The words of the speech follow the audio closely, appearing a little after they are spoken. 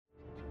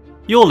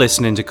You're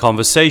listening to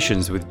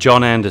Conversations with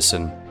John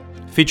Anderson,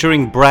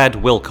 featuring Brad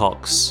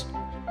Wilcox.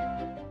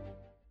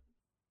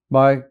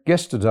 My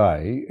guest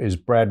today is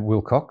Brad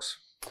Wilcox.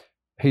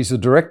 He's the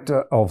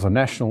director of the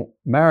National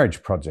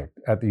Marriage Project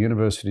at the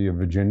University of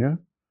Virginia,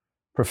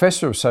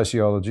 professor of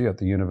sociology at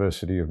the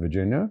University of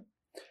Virginia,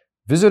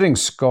 visiting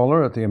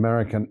scholar at the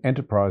American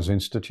Enterprise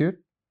Institute,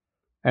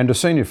 and a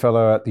senior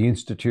fellow at the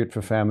Institute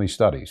for Family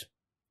Studies.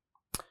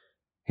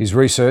 His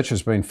research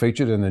has been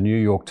featured in the New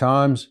York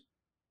Times,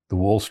 the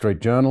Wall Street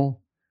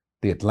Journal,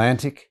 The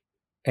Atlantic,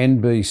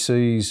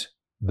 NBC's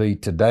The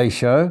Today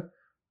Show,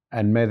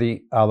 and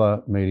many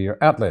other media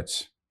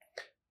outlets.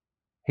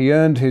 He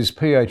earned his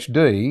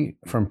PhD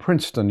from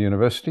Princeton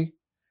University.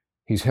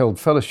 He's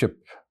held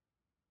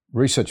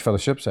research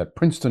fellowships at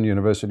Princeton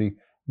University,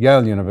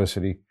 Yale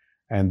University,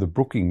 and the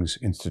Brookings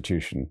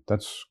Institution.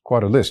 That's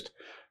quite a list.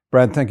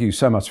 Brad, thank you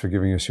so much for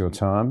giving us your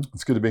time.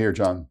 It's good to be here,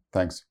 John.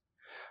 Thanks.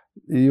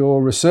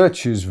 Your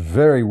research is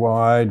very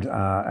wide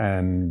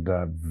and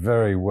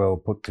very well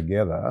put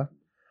together.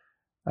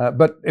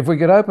 But if we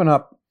could open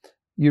up,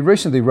 you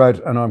recently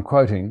wrote, and I'm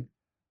quoting,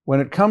 "When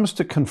it comes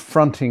to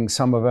confronting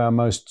some of our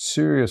most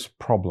serious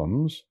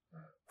problems,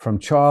 from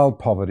child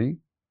poverty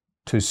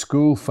to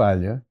school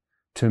failure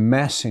to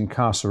mass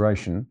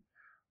incarceration,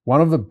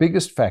 one of the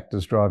biggest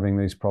factors driving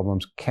these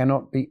problems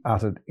cannot be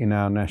uttered in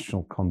our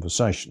national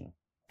conversation."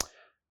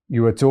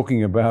 You were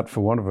talking about,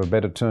 for want of a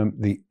better term,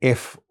 the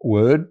F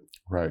word,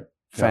 right?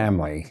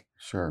 Family. Yeah.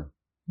 Sure.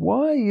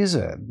 Why is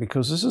it?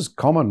 Because this is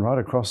common right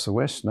across the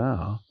West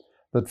now,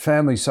 that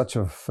family is such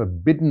a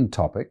forbidden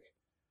topic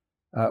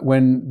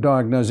when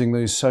diagnosing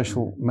these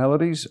social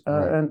maladies.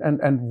 Right.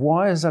 And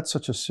why is that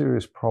such a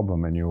serious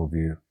problem in your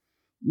view?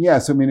 Yeah,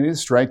 so I mean, it is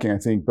striking, I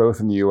think,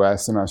 both in the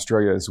US and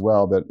Australia as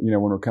well, that, you know,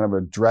 when we're kind of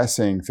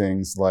addressing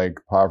things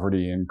like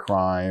poverty and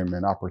crime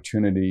and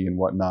opportunity and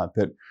whatnot,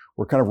 that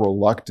we're kind of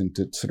reluctant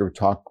to sort of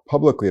talk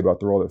publicly about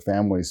the role that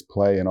families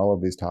play in all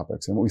of these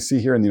topics. And what we see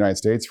here in the United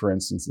States, for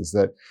instance, is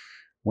that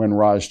when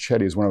Raj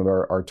Chetty, who's one of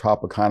our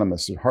top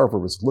economists at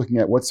Harvard, was looking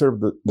at what's sort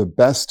of the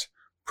best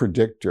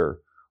predictor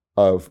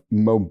of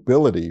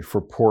mobility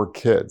for poor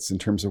kids in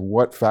terms of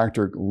what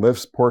factor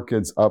lifts poor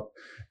kids up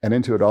and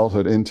into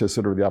adulthood, into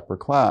sort of the upper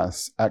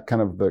class at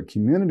kind of the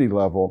community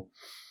level,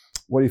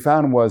 what he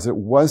found was it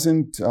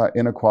wasn't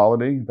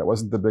inequality. That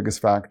wasn't the biggest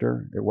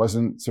factor. It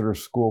wasn't sort of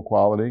school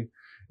quality.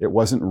 It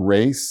wasn't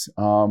race,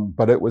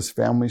 but it was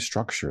family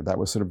structure. That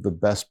was sort of the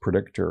best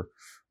predictor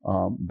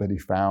that he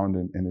found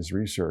in his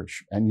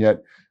research. And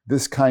yet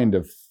this kind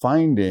of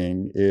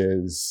finding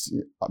is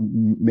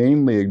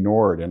mainly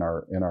ignored in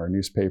our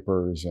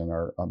newspapers and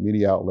our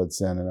media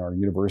outlets and in our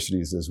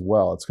universities as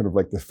well. It's kind of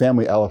like the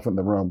family elephant in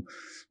the room.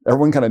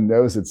 Everyone kind of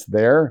knows it's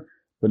there,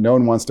 but no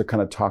one wants to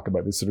kind of talk about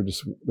it.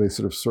 They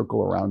sort of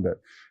circle around it.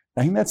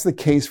 I think that's the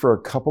case for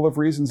a couple of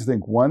reasons. I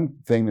think one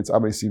thing that's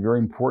obviously very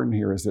important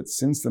here is that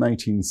since the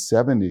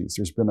 1970s,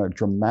 there's been a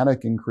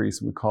dramatic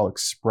increase in what we call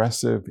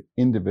expressive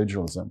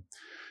individualism.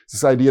 It's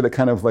this idea that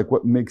kind of like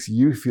what makes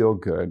you feel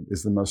good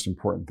is the most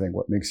important thing.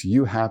 What makes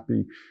you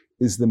happy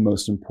is the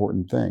most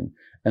important thing.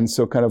 And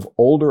so kind of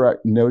older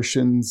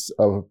notions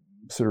of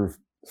sort of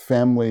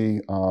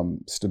family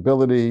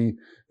stability,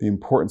 the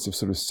importance of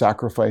sort of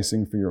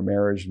sacrificing for your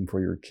marriage and for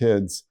your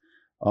kids,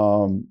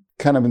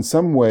 kind of in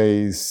some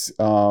ways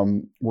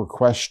were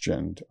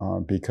questioned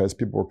because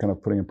people were kind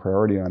of putting a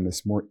priority on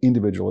this more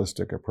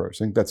individualistic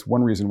approach. I think that's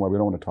one reason why we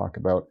don't want to talk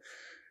about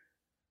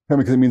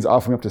family, because it means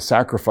often we have to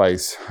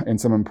sacrifice in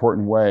some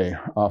important way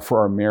for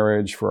our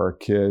marriage, for our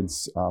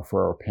kids,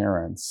 for our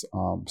parents.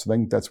 So I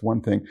think that's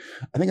one thing.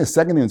 I think a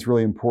second thing that's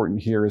really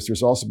important here is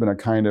there's also been a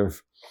kind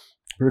of,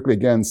 particularly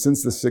again,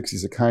 since the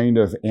 60s, a kind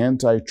of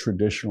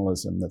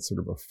anti-traditionalism that's sort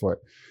of afoot.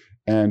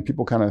 And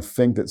people kind of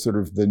think that sort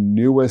of the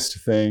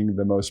newest thing,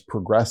 the most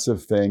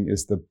progressive thing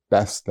is the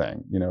best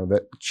thing, you know,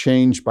 that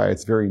change by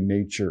its very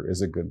nature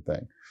is a good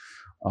thing.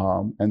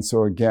 And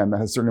so again, that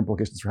has certain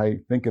implications for how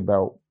you think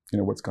about, you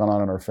know, what's gone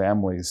on in our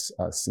families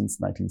since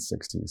the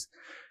 1960s.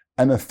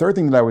 And the third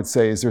thing that I would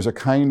say is there's a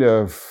kind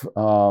of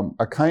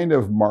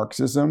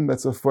Marxism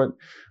that's afoot.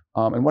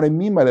 And what I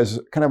mean by this is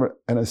kind of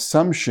an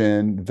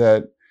assumption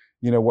that,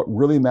 you know, what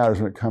really matters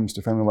when it comes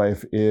to family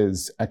life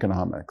is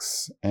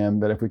economics.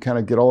 And that if we kind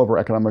of get all of our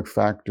economic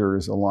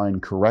factors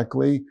aligned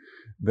correctly,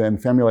 then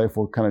family life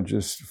will kind of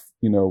just,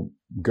 you know,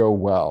 go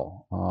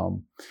well.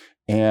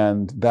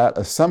 And that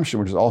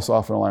assumption, which is also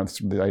often aligned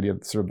with the idea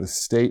that sort of the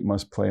state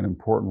must play an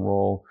important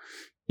role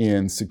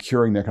in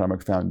securing the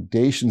economic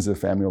foundations of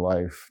family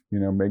life, you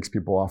know, makes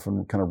people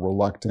often kind of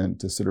reluctant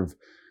to sort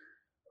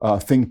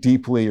of think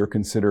deeply or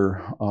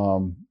consider,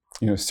 you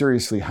know,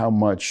 seriously how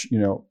much, you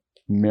know,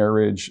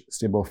 marriage,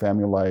 stable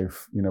family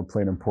life, you know,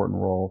 play an important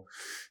role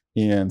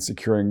in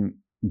securing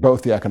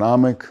both the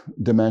economic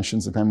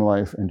dimensions of family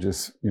life and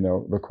just, you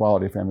know, the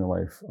quality of family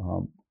life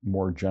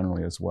more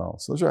generally as well.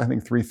 So those are, I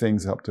think, three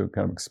things that help to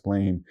kind of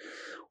explain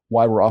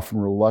why we're often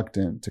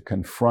reluctant to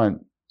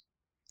confront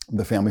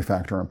the family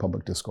factor in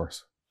public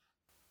discourse.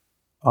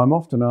 I'm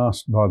often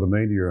asked by the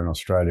media in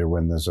Australia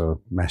when there's a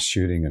mass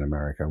shooting in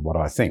America what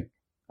I think.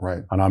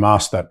 Right. And I'm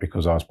asked that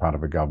because I was part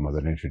of a government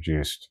that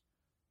introduced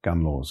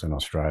gun laws in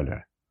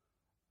Australia.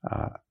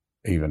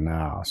 Even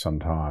now,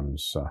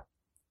 sometimes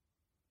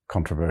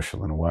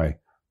controversial in a way.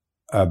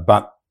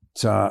 But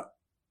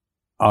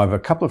I've a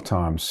couple of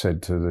times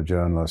said to the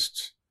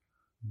journalists,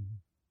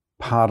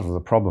 part of the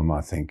problem,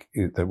 I think,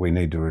 that we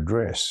need to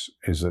address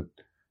is that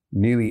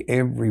nearly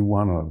every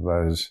one of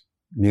those,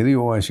 nearly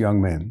always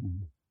young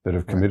men that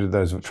have committed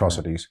those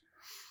atrocities,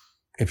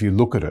 if you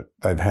look at it,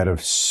 they've had a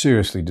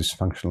seriously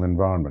dysfunctional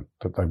environment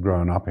that they've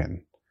grown up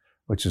in,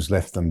 which has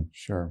left them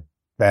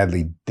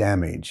badly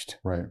damaged.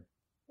 Right.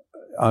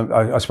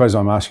 I suppose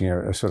I'm asking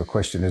a sort of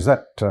question. Is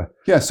that...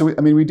 Yeah, so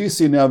we do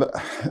see now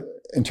that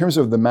in terms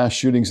of the mass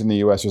shootings in the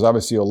U.S., there's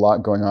obviously a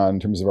lot going on in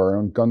terms of our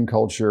own gun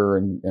culture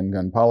and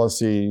gun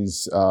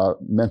policies.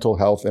 Mental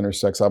health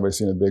intersects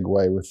obviously in a big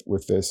way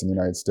with this in the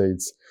United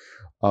States.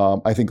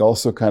 I think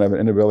also kind of an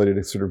inability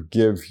to sort of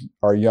give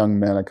our young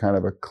men a kind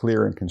of a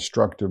clear and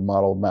constructive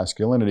model of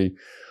masculinity.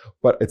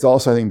 But it's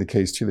also, I think, the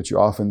case too that you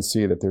often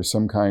see that there's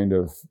some kind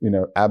of,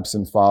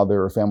 absent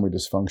father or family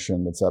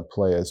dysfunction that's at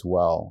play as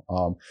well.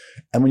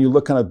 And when you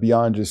look kind of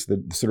beyond just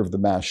the sort of the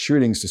mass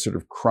shootings to sort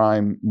of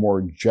crime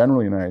more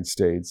generally in the United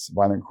States,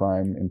 violent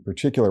crime in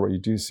particular, what you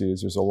do see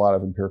is there's a lot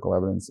of empirical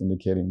evidence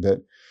indicating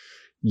that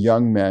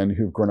young men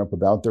who've grown up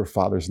without their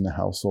fathers in the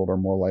household are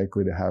more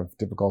likely to have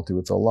difficulty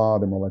with the law.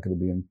 They're more likely to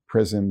be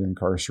imprisoned,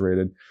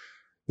 incarcerated.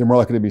 They're more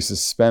likely to be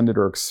suspended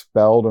or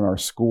expelled in our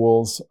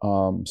schools.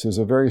 So there's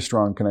a very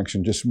strong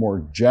connection just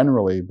more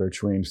generally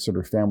between sort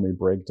of family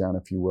breakdown,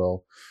 if you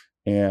will,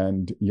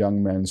 and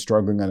young men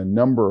struggling on a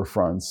number of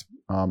fronts,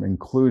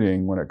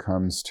 including when it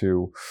comes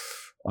to,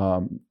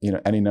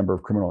 any number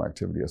of criminal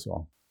activity as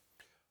well.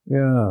 Yeah,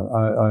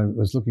 I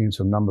was looking at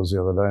some numbers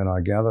the other day, and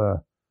I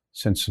gather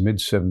since the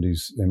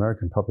mid-70s, the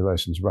American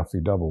population's roughly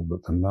doubled,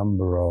 but the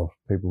number of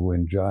people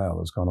in jail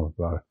has gone up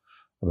by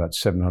about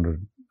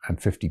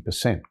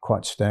 750%,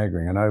 quite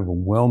staggering, and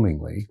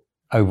overwhelmingly,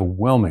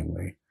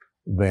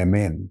 they're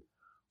men.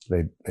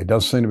 There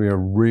does seem to be a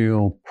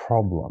real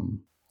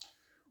problem.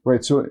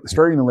 Right, so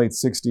starting in the late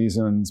 60s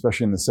and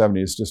especially in the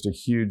 70s, just a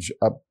huge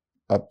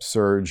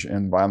upsurge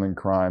in violent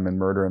crime and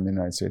murder in the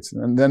United States.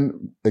 And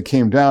then it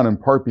came down in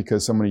part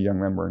because so many young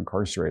men were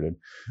incarcerated.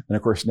 And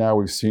of course, now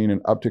we've seen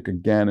an uptick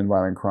again in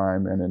violent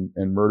crime and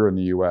in murder in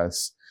the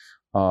U.S.,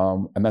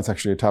 and that's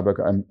actually a topic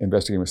I'm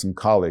investigating with some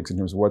colleagues in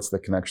terms of what's the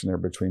connection there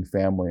between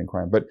family and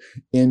crime. But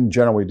in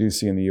general, we do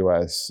see in the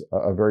U.S.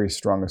 a very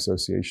strong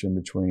association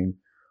between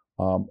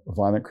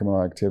violent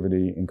criminal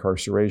activity,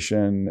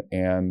 incarceration,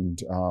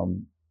 and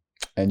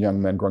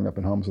young men growing up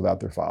in homes without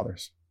their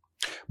fathers.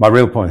 My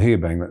real point here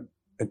being that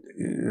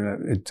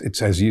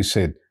it's as you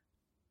said,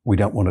 we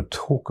don't want to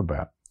talk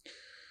about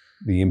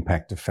the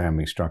impact of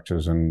family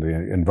structures and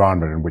the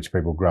environment in which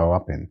people grow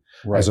up in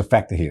as a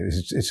factor here.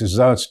 It's as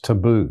though it's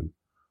taboo.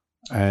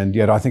 And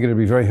yet I think it would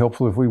be very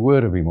helpful if we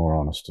were to be more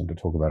honest and to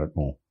talk about it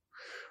more.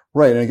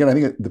 Right. And again, I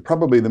think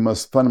probably the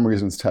most fundamental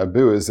reason it's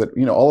taboo is that,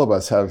 all of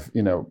us have,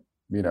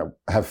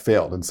 have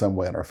failed in some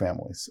way in our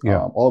families.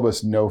 Yeah. All of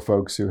us know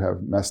folks who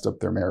have messed up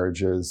their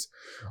marriages.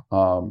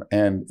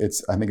 And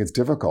I think it's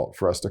difficult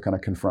for us to kind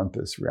of confront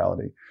this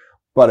reality.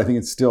 But I think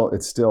it's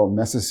still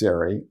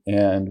necessary,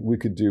 and we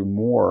could do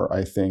more,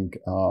 I think,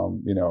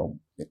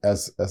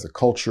 as a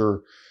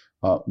culture,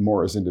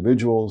 more as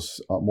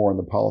individuals, more on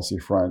the policy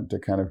front to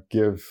kind of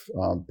give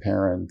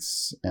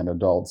parents and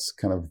adults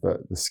kind of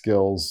the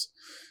skills,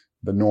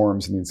 the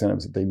norms and the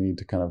incentives that they need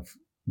to kind of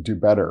do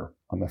better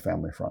on the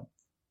family front.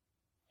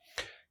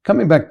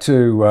 Coming back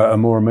to a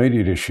more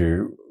immediate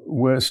issue,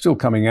 we're still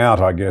coming out,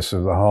 I guess,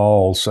 of the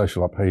whole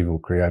social upheaval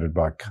created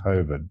by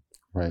COVID.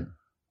 Right.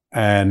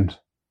 And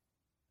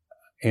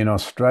in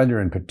Australia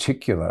in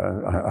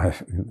particular,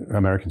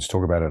 Americans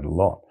talk about it a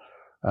lot.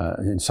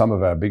 In some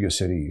of our bigger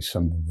cities,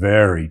 some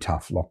very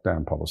tough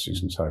lockdown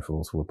policies and so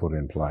forth were put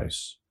in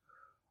place.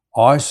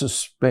 I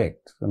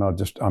suspect, and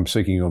I'm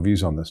seeking your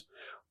views on this,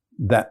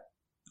 that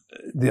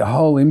the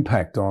whole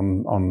impact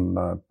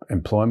on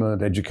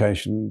employment,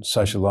 education,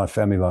 social life,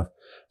 family life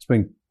has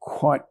been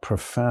quite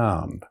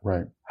profound.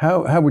 Right.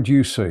 How would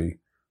you see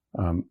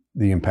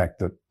the impact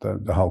that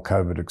the whole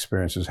COVID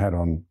experience has had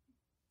on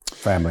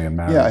family and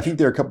marriage? Yeah, I think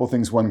there are a couple of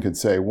things one could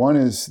say. One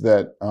is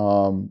that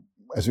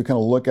as we kind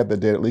of look at the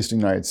data, at least in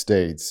the United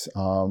States,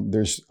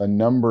 there's a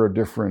number of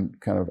different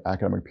kind of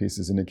academic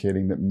pieces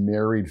indicating that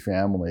married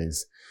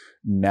families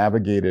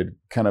navigated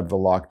kind of the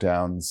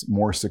lockdowns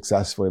more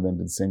successfully than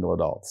did single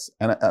adults.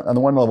 And on the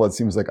one level, it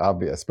seems like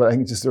obvious, but I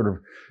think just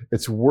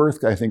it's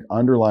worth, I think,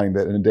 underlining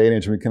that in a day and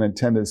age we kind of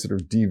tend to sort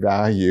of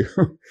devalue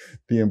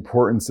the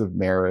importance of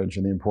marriage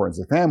and the importance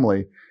of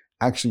family.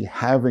 Actually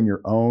having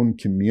your own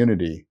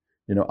community,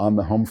 on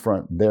the home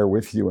front there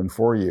with you and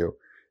for you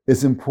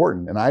is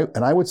important. And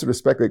I would sort of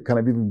speculate kind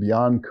of even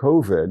beyond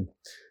COVID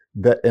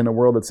that in a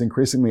world that's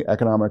increasingly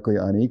economically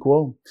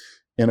unequal,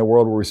 in a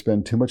world where we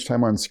spend too much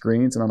time on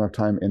screens and not enough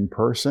time in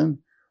person,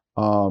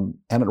 and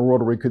in a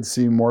world where we could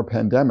see more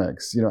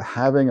pandemics,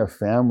 having a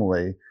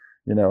family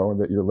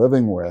that you're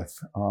living with,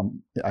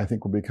 I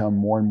think will become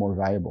more and more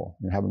valuable.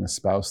 Having a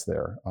spouse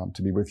there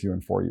to be with you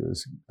and for you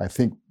is, I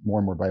think, more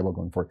and more valuable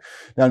going forward.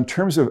 Now, in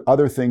terms of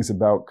other things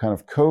about kind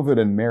of COVID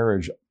and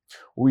marriage,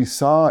 what we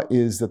saw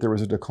is that there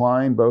was a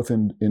decline both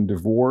in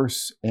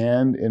divorce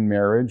and in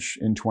marriage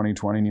in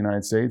 2020 in the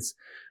United States.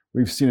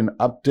 We've seen an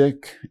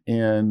uptick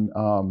in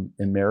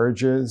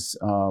marriages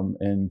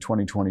in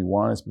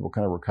 2021 as people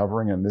kind of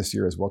recovering, and this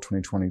year as well,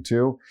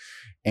 2022.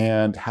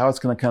 And how it's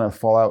going to kind of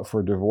fall out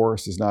for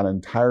divorce is not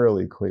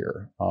entirely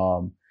clear.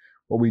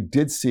 What we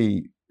did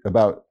see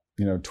about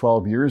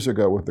 12 years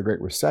ago with the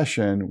Great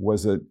Recession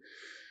was that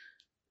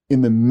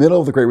in the middle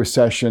of the Great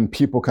Recession,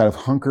 people kind of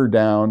hunkered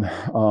down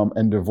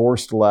and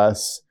divorced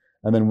less.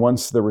 And then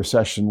once the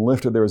recession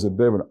lifted, there was a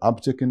bit of an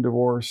uptick in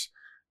divorce.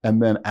 And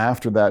then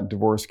after that,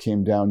 divorce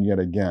came down yet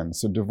again.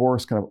 So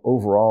divorce kind of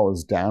overall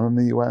is down in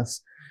the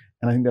US.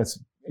 And I think that's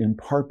in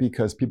part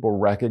because people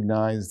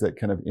recognize that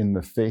kind of in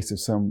the face of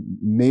some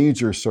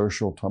major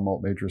social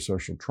tumult, major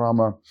social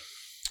trauma,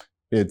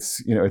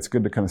 it's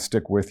good to kind of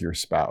stick with your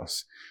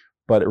spouse.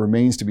 But it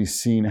remains to be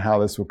seen how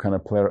this will kind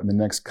of play out in the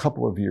next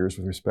couple of years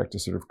with respect to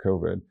sort of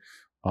COVID.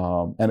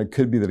 And it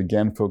could be that,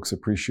 again, folks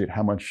appreciate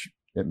how much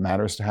it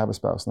matters to have a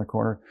spouse in the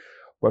corner.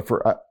 But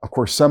for, of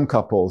course, some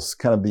couples,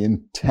 kind of the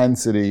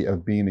intensity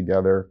of being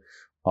together,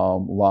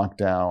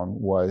 lockdown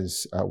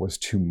was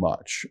too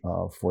much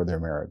for their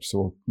marriage.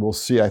 So we'll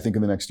see, I think,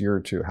 in the next year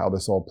or two how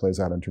this all plays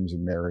out in terms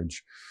of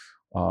marriage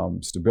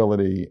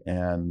stability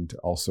and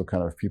also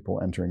kind of people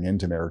entering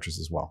into marriages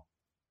as well.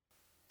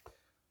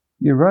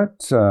 You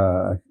wrote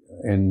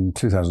in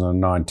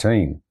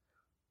 2019,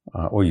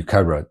 or you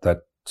co-wrote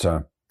that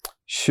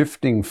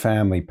shifting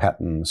family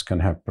patterns can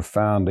have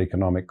profound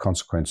economic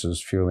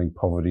consequences, fueling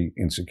poverty,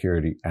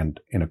 insecurity,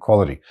 and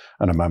inequality.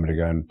 And a moment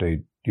ago,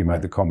 indeed, you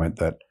made the comment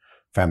that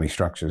family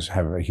structures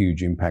have a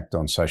huge impact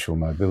on social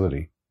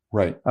mobility.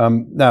 Right.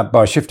 Now,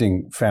 by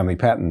shifting family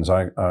patterns,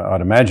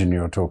 I'd imagine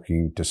you're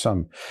talking to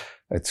some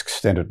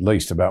extent at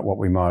least about what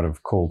we might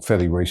have called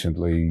fairly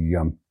recently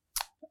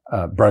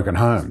broken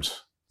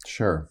homes.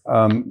 Sure.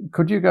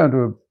 Could you go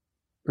into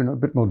a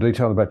bit more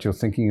detail about your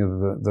thinking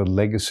of the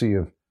legacy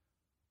of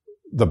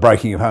the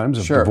breaking of homes,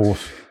 of Sure.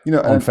 divorce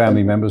on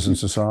family members and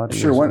society?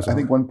 Sure. I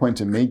think one point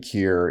to make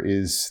here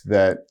is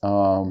that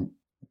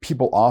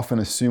people often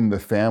assume the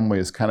family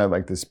is kind of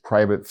like this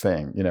private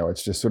thing.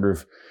 It's just sort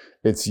of,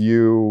 it's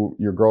you,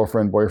 your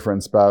girlfriend,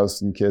 boyfriend,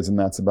 spouse, and kids, and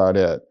that's about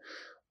it.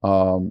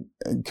 Kind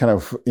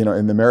of,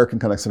 in the American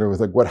context, sort of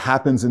like what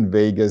happens in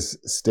Vegas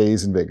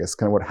stays in Vegas.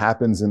 Kind of what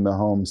happens in the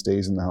home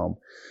stays in the home.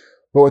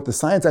 But what the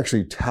science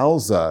actually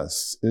tells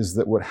us is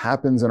that what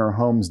happens in our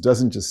homes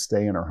doesn't just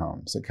stay in our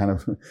homes.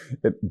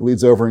 It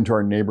bleeds over into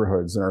our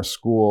neighborhoods and our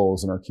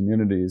schools and our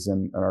communities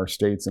and our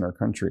states and our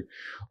country.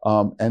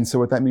 And so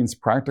what that means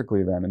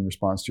practically then, in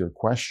response to your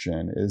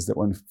question, is that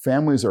when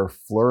families are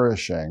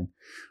flourishing,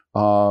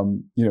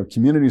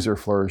 communities are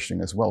flourishing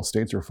as well,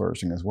 states are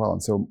flourishing as well.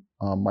 And so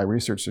my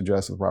research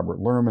suggests with Robert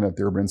Lerman at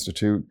the Urban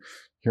Institute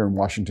here in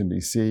Washington,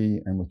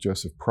 D.C., and with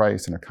Joseph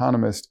Price, an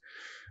economist,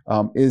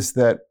 is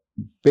that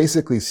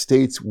basically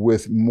states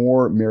with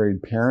more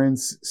married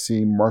parents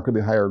see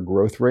markedly higher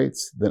growth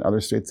rates than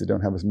other states that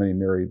don't have as many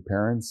married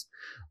parents,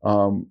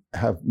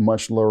 have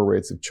much lower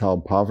rates of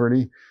child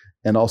poverty,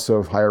 and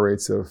also have higher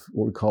rates of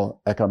what we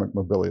call economic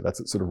mobility.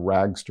 That's sort of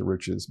rags to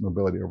riches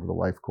mobility over the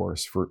life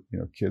course for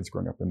kids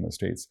growing up in those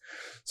states.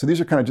 So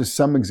these are kind of just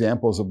some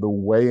examples of the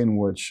way in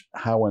which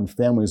how when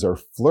families are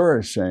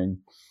flourishing,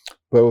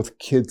 both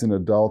kids and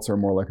adults are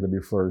more likely to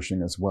be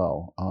flourishing as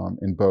well,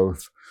 in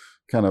both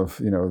kind of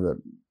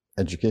the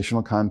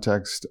educational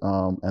context,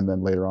 and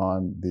then later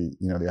on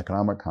the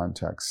economic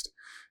context.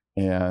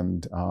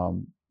 And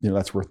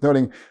that's worth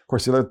noting. Of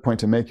course, the other point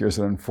to make here is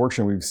that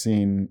unfortunately we've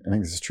seen, I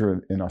think this is true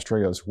in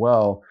Australia as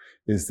well,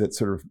 is that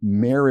sort of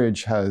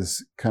marriage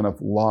has kind of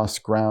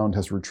lost ground,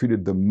 has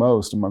retreated the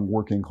most among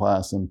working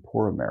class and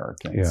poor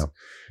Americans. Yeah.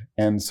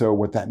 And so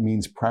what that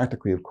means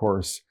practically, of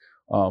course,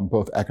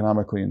 both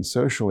economically and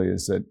socially,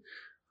 is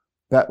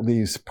that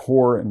leaves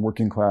poor and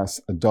working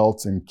class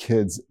adults and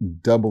kids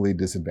doubly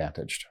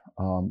disadvantaged.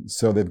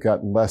 So they've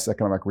got less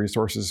economic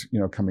resources,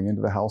 coming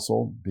into the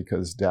household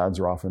because dads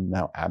are often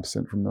now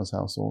absent from those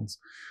households.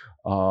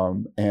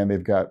 And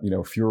they've got,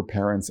 fewer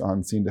parents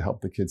on scene to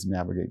help the kids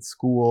navigate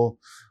school.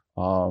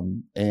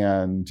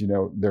 And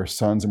their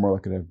sons are more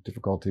likely to have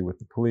difficulty with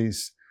the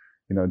police.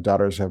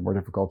 Daughters have more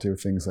difficulty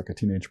with things like a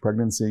teenage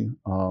pregnancy.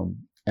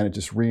 And it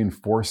just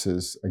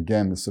reinforces,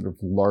 again, this sort of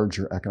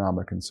larger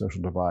economic and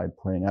social divide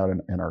playing out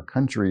in our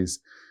countries,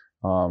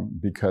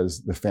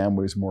 because the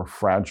family is more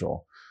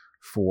fragile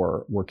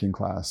for working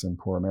class and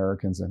poor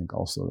Americans. I think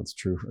also that's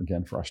true,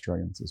 again, for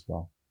Australians as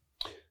well.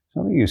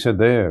 Something you said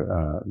there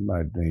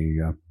made me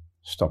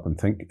stop and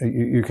think.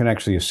 You can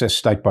actually assess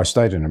state by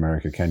state in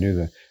America, can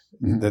you?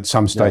 That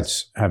some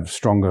states have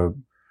stronger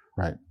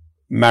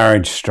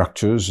marriage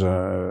structures,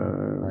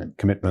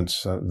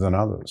 commitments than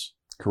others.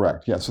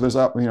 Correct. Yeah. So there's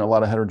a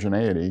lot of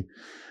heterogeneity.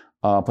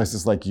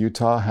 Places like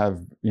Utah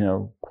have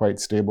quite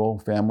stable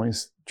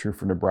families. True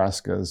for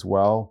Nebraska as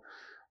well.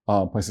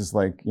 Places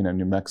like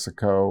New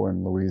Mexico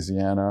and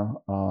Louisiana,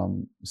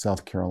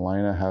 South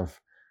Carolina have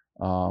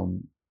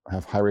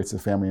high rates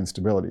of family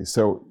instability.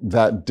 So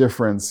that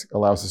difference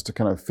allows us to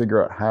kind of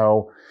figure out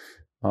how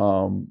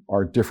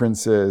our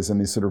differences and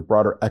these sort of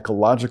broader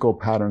ecological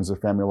patterns of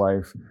family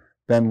life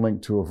then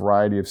link to a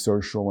variety of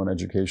social and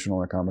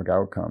educational and economic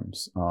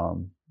outcomes,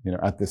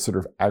 at this sort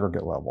of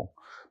aggregate level.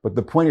 But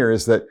the point here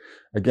is that,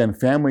 again,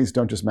 families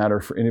don't just matter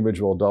for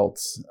individual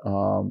adults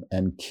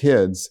and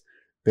kids,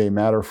 they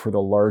matter for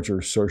the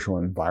larger social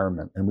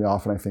environment. And we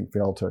often, I think,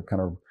 fail to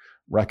kind of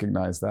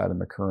recognize that in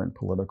the current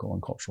political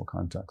and cultural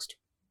context.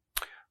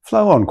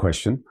 Flow-on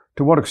question.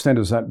 To what extent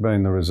has that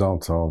been the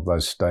result of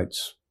those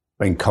states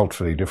being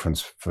culturally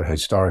different for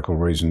historical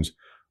reasons?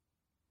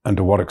 And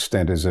to what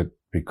extent is it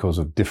because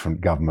of different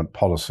government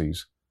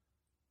policies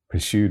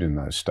pursued in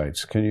those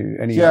states? Can you,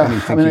 any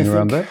thinking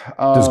around that?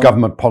 Does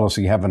government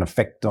policy have an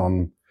effect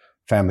on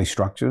family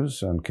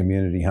structures and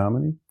community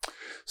harmony?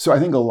 So I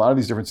think a lot of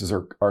these differences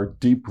are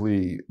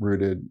deeply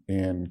rooted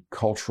in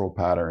cultural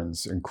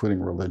patterns,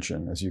 including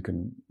religion. As you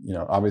can,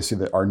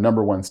 obviously our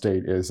number one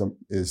state is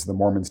the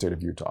Mormon state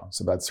of Utah.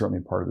 So that's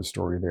certainly part of the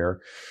story there.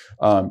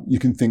 You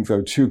can think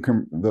though too,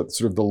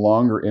 the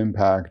longer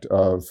impact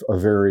of a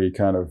very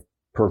kind of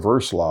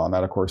perverse law, and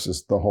that of course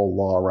is the whole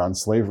law around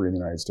slavery in the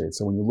United States.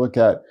 So when you look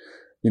at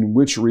in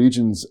which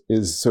regions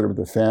is sort of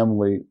the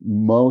family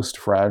most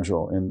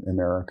fragile in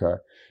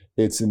America,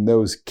 it's in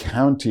those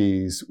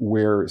counties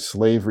where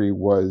slavery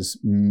was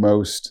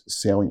most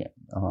salient.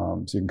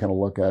 So you can kind of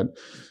look at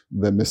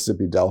the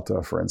Mississippi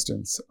Delta, for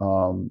instance,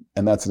 and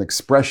that's an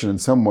expression in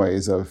some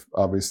ways of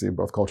obviously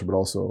both culture, but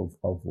also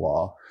of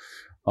law.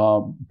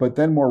 But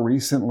then more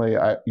recently,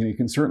 you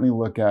can certainly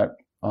look at,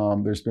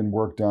 there's been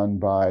work done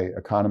by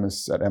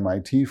economists at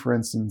MIT, for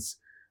instance,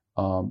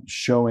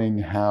 showing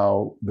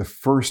how the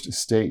first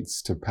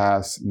states to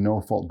pass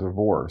no-fault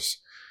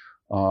divorce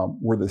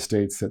were the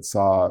states that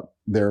saw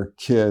their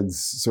kids'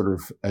 sort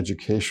of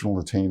educational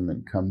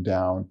attainment come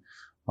down,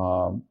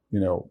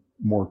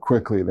 more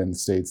quickly than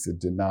states that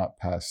did not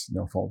pass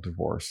no-fault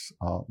divorce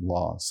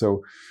law.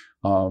 So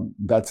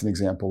that's an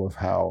example of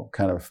how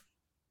kind of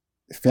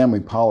family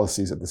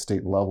policies at the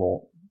state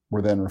level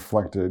were then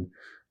reflected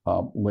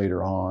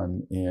later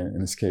on in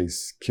this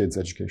case, kids'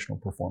 educational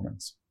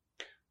performance.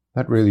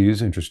 That really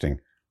is interesting.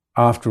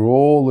 After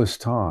all this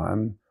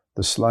time,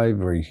 the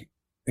slavery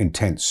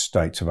intense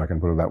states, if I can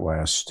put it that way,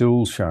 are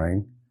still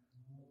showing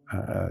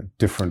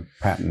different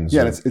patterns.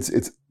 Yeah,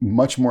 it's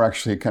much more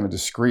actually kind of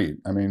discrete.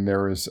 I mean,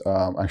 there is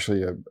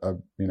actually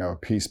a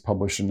piece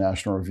published in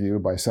National Review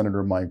by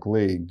Senator Mike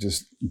Lee,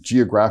 just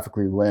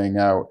geographically laying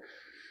out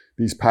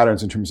these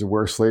patterns in terms of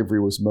where slavery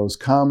was most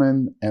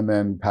common, and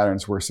then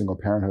patterns where single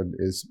parenthood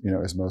is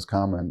most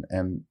common,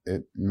 and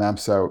it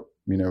maps out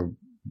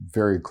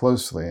very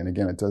closely. And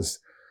again, it does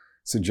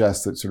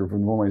suggest that sort of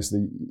in one way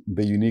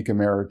the unique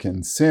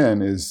American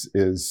sin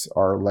is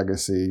our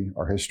legacy,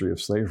 our history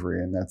of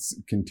slavery, and that's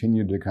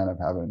continued to kind of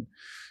have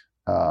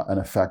an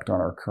effect on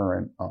our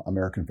current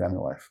American family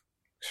life.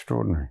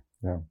 Extraordinary.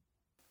 Yeah.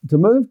 To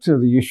move to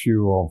the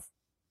issue of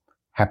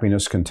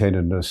happiness,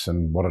 contentedness,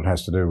 and what it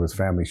has to do with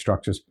family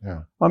structures,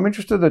 I'm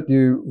interested that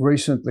you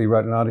recently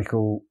wrote an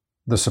article,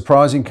 The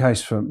Surprising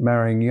Case for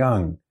Marrying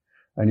Young.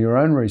 And your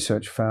own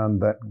research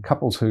found that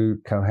couples who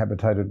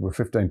cohabitated were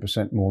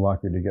 15% more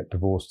likely to get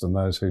divorced than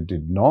those who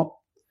did not.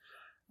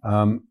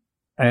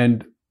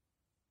 And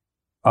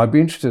I'd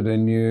be interested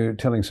in you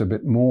telling us a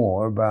bit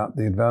more about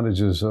the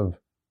advantages of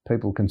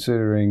people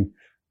considering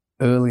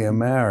earlier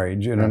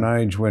marriage in an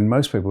age when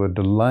most people are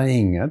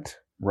delaying it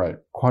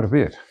quite a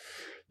bit.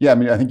 Yeah, I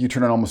mean, I think you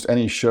turn on almost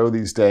any show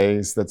these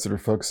days that's sort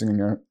of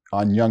focusing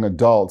on young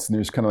adults, and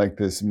there's kind of like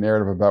this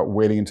narrative about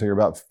waiting until you're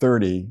about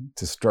 30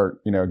 to start,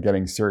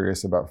 getting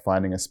serious about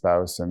finding a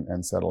spouse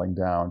and settling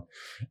down.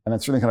 And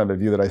that's really kind of the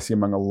view that I see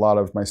among a lot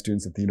of my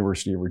students at the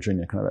University of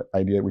Virginia, kind of that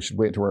idea we should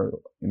wait till we're,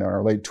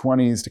 our late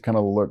 20s to kind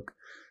of look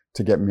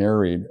to get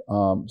married.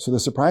 So the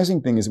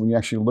surprising thing is when you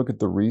actually look at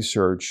the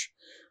research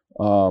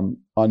on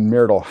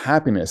marital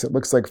happiness, it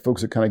looks like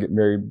folks who kind of get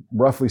married,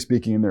 roughly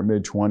speaking, in their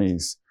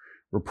mid-20s,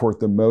 report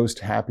the most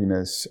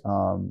happiness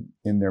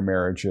in their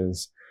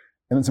marriages.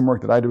 And then some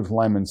work that I did with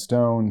Lyman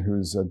Stone,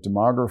 who's a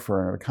demographer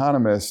and an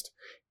economist,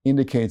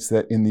 indicates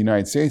that in the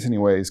United States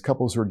anyways,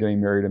 couples who are getting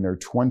married in their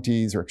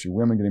 20s, or actually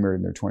women getting married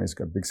in their 20s,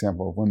 got a big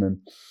sample of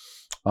women,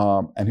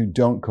 and who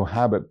don't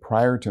cohabit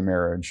prior to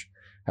marriage,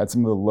 had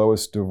some of the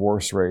lowest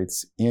divorce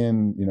rates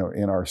in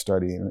our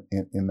study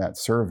in that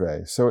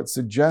survey. So it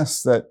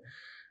suggests that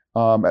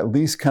at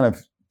least kind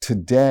of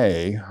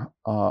today,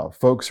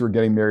 folks who are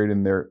getting married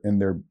in their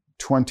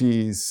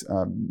 20s,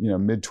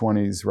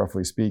 mid-20s,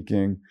 roughly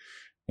speaking,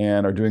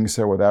 and are doing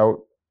so without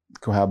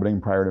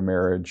cohabiting prior to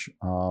marriage,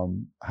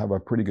 have a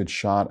pretty good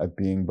shot at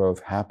being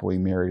both happily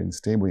married and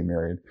stably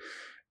married.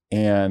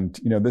 And,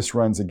 this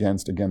runs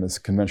against, again, this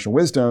conventional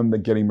wisdom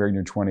that getting married in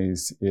your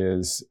 20s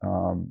is,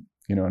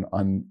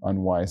 an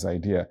unwise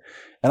idea.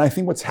 And I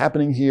think what's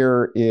happening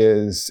here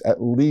is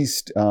at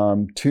least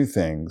two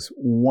things.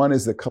 One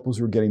is that couples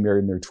who are getting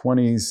married in their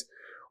 20s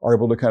are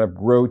able to kind of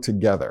grow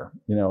together,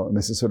 and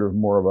this is sort of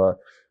more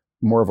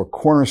of a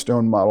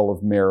cornerstone model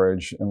of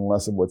marriage and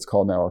less of what's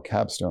called now a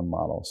capstone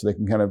model. So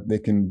they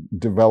can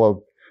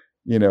develop,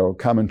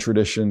 common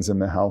traditions in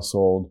the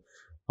household,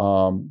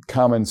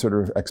 common sort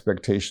of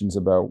expectations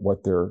about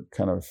what their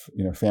kind of,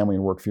 family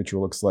and work future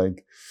looks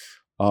like.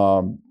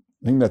 I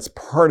think that's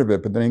part of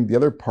it, but then I think the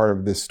other part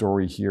of this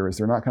story here is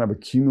they're not kind of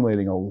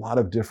accumulating a lot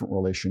of different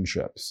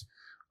relationships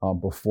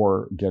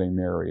before getting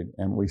married.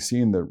 And what we see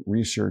in the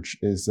research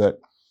is that,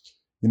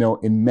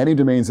 in many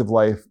domains of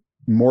life,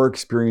 more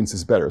experience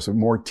is better. So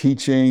more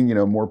teaching,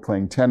 more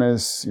playing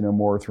tennis,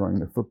 more throwing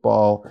the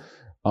football,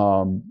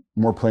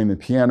 more playing the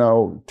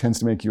piano tends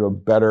to make you a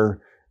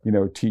better,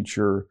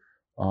 teacher,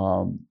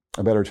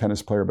 a better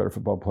tennis player, a better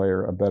football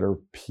player, a better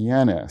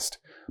pianist.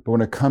 But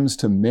when it comes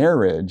to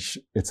marriage,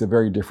 it's a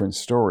very different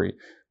story.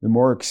 The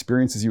more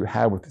experiences you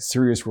have with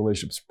serious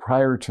relationships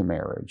prior to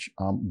marriage,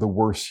 the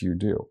worse you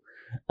do.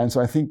 And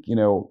so I think,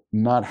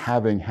 not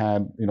having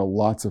had,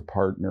 lots of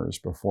partners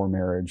before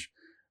marriage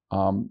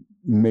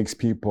makes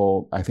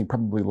people, I think,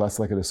 probably less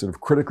likely to sort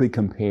of critically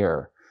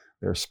compare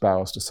their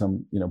spouse to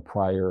some,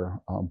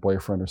 prior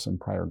boyfriend or some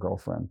prior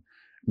girlfriend.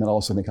 And that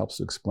also, I think, helps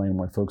to explain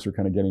why folks are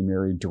kind of getting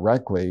married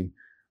directly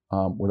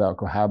without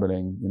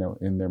cohabiting,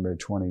 in their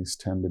mid-20s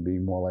tend to be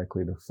more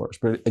likely to flourish.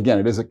 But again,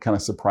 it is a kind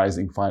of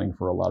surprising finding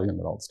for a lot of young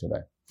adults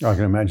today. I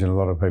can imagine a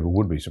lot of people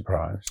would be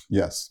surprised.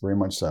 Yes, very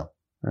much so.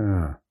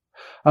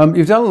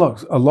 You've done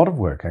a lot of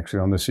work, actually,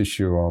 on this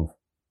issue of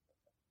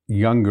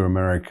younger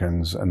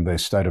Americans and their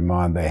state of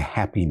mind, their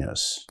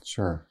happiness.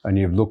 Sure. And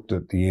you've looked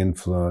at the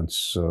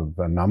influence of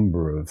a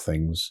number of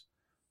things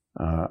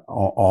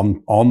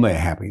on their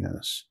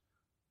happiness.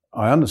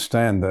 I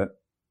understand that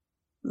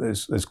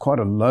there's quite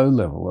a low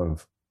level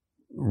of,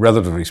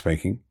 relatively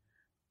speaking,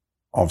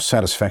 of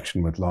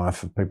satisfaction with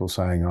life, of people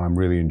saying, I'm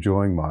really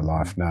enjoying my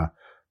life now,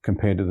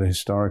 compared to the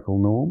historical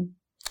norm.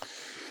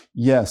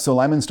 Yeah, so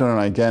Lyman Stone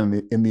and I,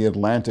 again, in the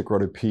Atlantic,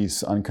 wrote a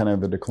piece on kind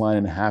of the decline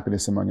in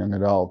happiness among young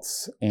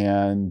adults.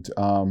 And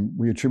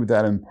we attribute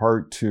that in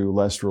part to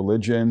less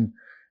religion,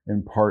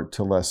 in part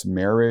to less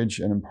marriage,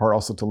 and in part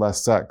also to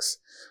less sex.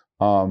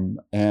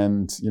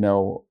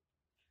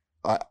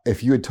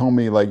 If you had told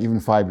me, like, even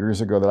 5 years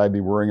ago that I'd be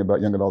worrying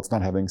about young adults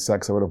not having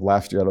sex, I would have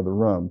laughed you out of the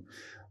room.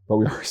 But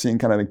we are seeing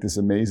kind of like this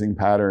amazing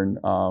pattern,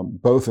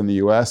 both in the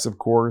US, of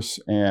course,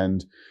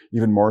 and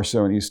even more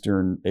so in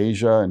Eastern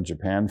Asia and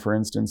Japan, for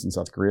instance, and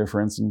South Korea, for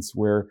instance,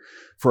 where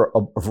for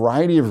a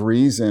variety of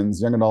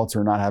reasons, young adults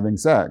are not having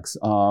sex.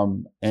 I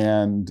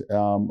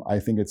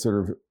think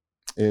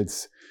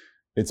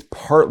it's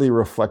partly a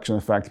reflection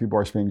of the fact that people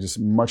are spending just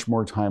much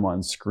more time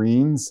on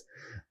screens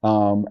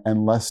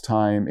and less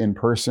time in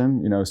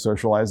person,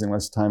 socializing,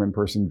 less time in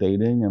person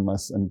dating, and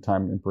less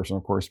time in person,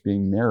 of course,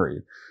 being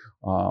married.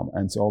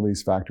 And so all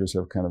these factors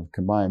have kind of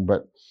combined.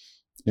 But,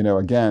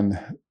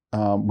 again,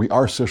 we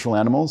are social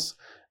animals.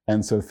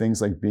 And so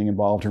things like being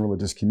involved in a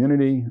religious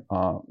community,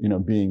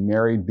 being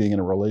married, being in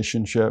a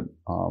relationship,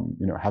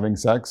 having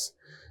sex,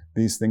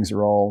 these things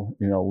are all,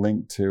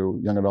 linked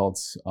to young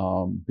adults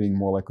being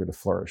more likely to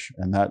flourish.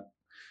 And that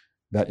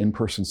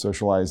in-person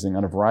socializing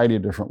on a variety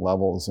of different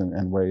levels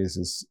and ways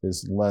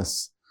is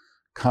less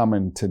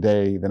common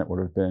today than it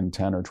would have been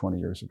 10 or 20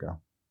 years ago.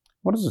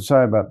 What does it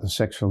say about the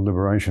sexual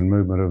liberation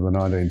movement of the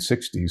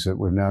 1960s that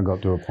we've now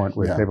got to a point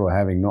where people are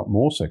having not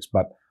more sex,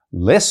 but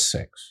less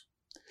sex?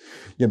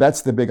 Yeah,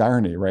 that's the big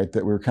irony, right?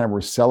 That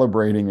we're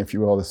celebrating, if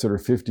you will, the sort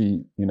of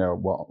 50,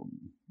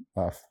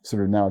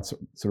 sort of now it's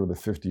sort of the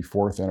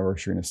 54th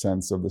anniversary in a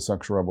sense of the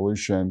sexual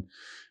revolution.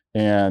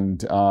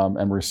 And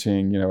we're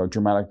seeing, a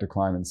dramatic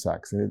decline in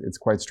sex. It's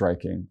quite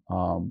striking.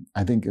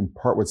 I think in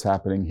part what's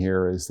happening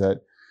here is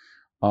that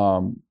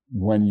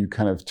when you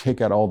kind of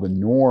take out all the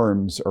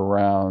norms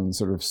around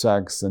sort of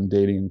sex and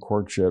dating and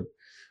courtship,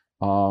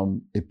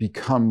 it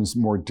becomes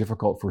more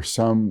difficult for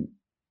some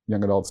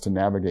young adults to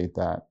navigate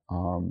that,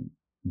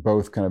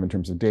 both kind of in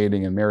terms of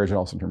dating and marriage and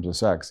also in terms of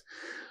sex.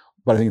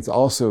 But I think it's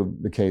also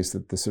the case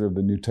that the sort of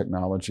the new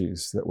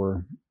technologies that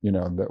we're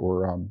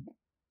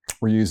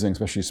using,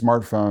 especially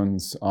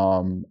smartphones,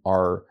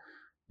 are,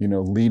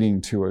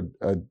 leading to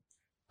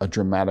a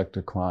dramatic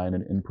decline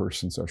in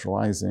in-person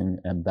socializing,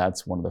 and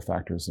that's one of the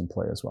factors in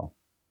play as well.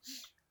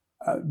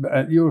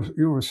 Your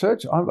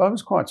research, I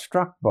was quite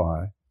struck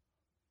by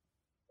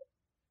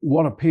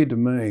what appeared to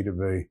me to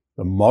be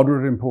the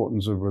moderate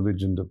importance of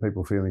religion to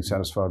people feeling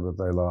satisfied with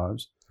their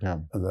lives,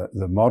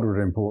 the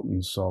moderate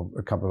importance of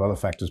a couple of other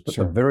factors, but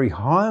the very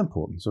high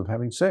importance of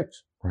having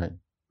sex. Right.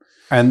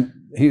 And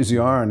here's the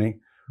irony.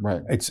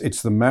 Right.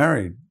 It's the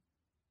married,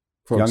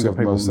 folks younger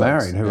people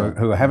married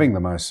who are having the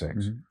most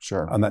sex. Mm-hmm.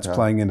 Sure. And that's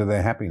playing into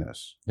their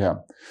happiness. Yeah.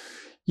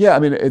 Yeah, I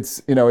mean,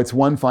 it's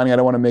one finding. I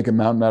don't want to make a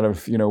mountain out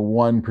of,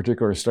 one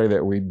particular study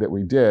that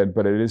we did,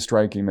 but it is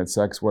striking that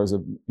sex was a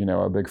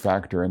big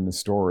factor in the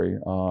story.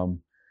 So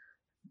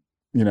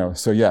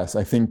yes,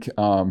 I think,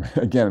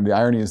 again, the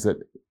irony is that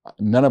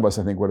none of us,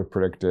 I think, would have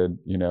predicted,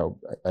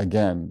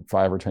 again,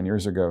 5 or 10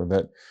 years ago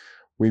that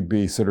we'd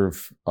be sort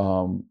of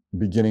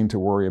beginning to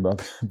worry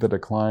about the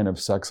decline of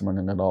sex among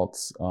young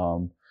adults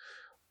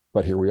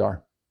But here we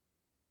are.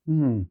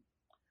 Hmm.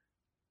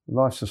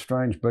 Life's a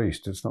strange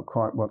beast. It's not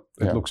quite what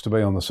it Yeah. looks to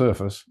be on the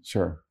surface.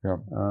 Sure. Yeah.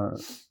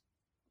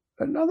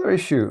 Another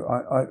issue,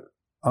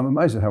 I'm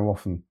amazed at how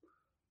often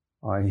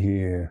I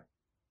hear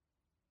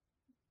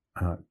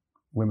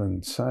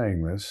women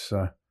saying this.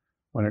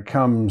 When it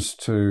comes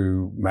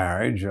to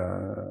marriage,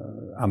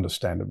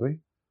 understandably,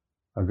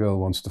 a girl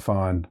wants to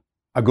find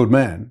a good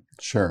man.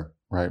 Sure.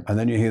 Right. And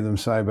then you hear them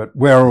say, but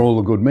where are all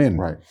the good men?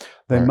 Right.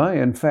 There Right.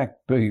 may, in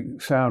fact, be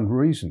sound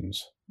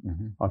reasons,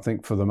 Mm-hmm. I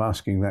think, for them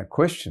asking that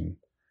question.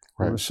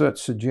 Right.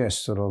 Research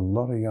suggests that a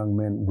lot of young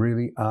men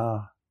really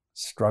are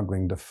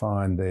struggling to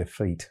find their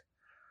feet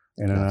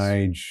in an Yes.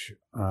 age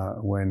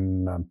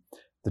when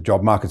the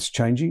job market's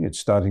changing. It's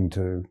starting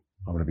to,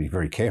 I'm going to be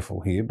very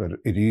careful here, but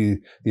it is,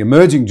 the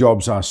emerging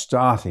jobs are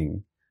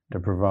starting to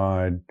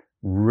provide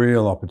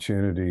real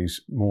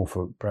opportunities, more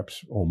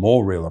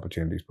real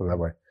opportunities, put it that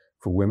way,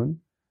 for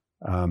women.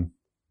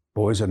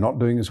 Boys are not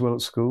doing as well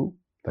at school.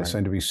 They Right.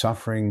 seem to be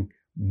suffering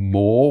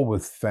more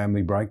with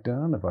family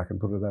breakdown, if I can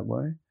put it that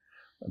way.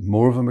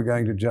 More of them are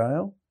going to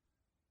jail.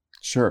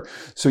 Sure.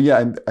 So yeah,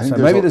 I think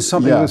So maybe there's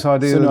something to this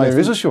idea So that no, I there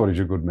is think a shortage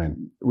of good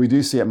men. we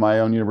do see at my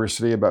own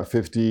university about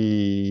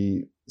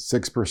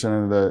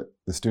 56% of the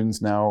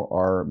students now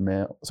are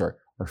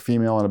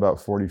female, and about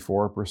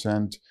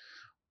 44%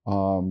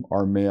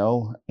 are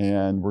male.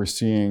 And we're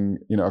seeing,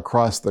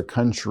 across the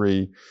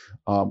country,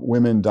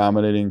 women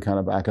dominating kind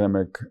of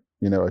academic,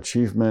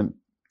 achievement,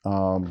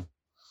 kind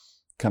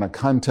of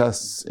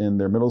contests in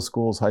their middle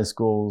schools, high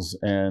schools,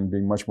 and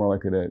being much more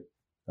likely to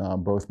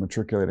both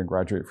matriculate and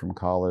graduate from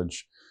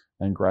college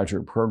and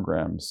graduate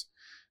programs.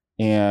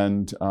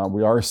 And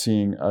we are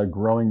seeing a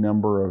growing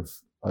number of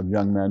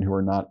young men who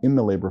are not in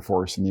the labor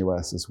force in the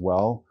U.S. as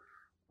well.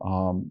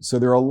 So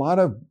there are a lot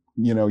of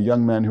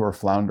young men who are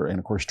floundering. And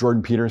of course,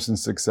 Jordan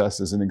Peterson's success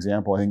is an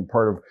example. I think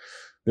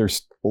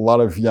there's a lot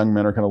of young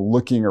men are kind of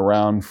looking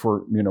around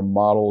for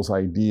models,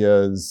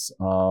 ideas,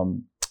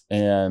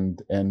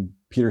 and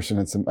Peterson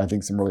had some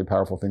really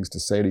powerful things to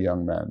say to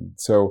young men.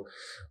 So,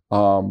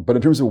 but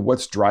in terms of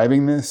what's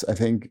driving this, I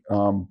think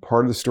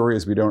part of the story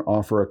is we don't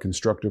offer a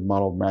constructive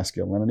model of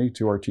masculinity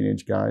to our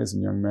teenage guys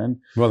and young men.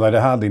 Well, they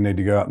hardly need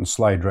to go out and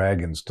slay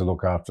dragons to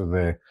look after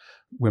their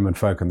women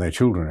folk and their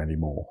children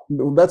anymore.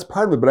 That's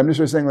part of it, but I'm just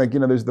sort of saying,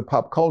 there's the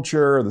pop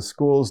culture, the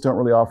schools don't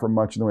really offer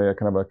much in the way of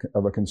kind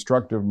of a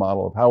constructive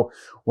model of how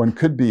one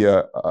could be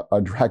a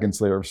dragon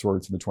slayer of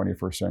sorts in the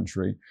 21st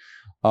century.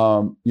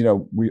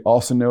 We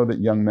also know that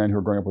young men who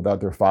are growing up without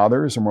their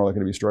fathers are more likely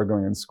to be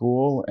struggling in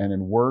school and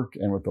in work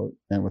and with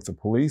the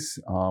police,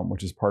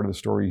 which is part of the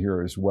story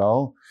here as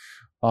well.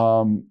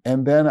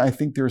 And then I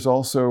think there's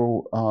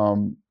also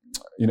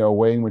a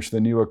way in which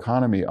the new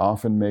economy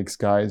often makes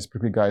guys,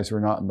 particularly guys who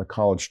are not in the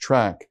college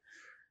track,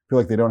 feel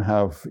like they don't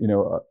have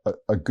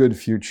a good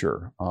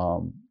future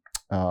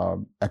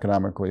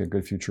economically, a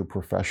good future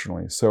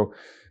professionally. So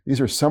these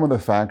are some of the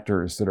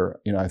factors that are,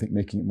 I think,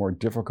 making it more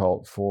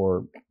difficult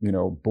for,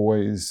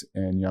 boys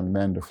and young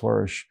men to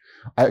flourish.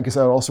 I guess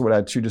I also would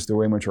add, too, just the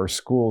way in which our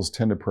schools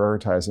tend to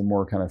prioritize a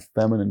more kind of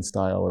feminine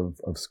style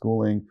of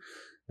schooling.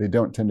 They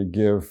don't tend to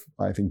give,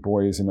 I think,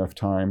 boys enough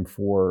time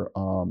for,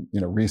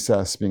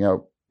 recess, being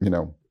out,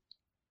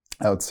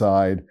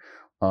 outside.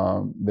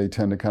 They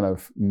tend to kind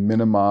of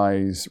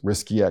minimize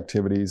risky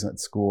activities at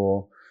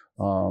school,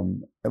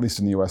 at least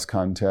in the U.S.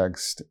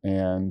 context,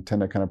 and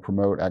tend to kind of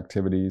promote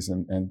activities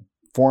and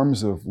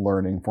forms of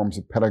learning, forms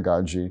of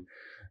pedagogy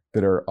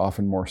that are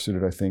often more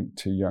suited, I think,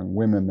 to young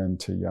women than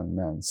to young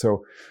men.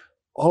 So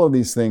all of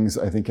these things,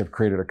 I think, have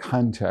created a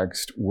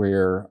context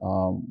where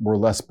we're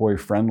less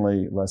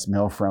boy-friendly, less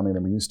male-friendly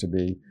than we used to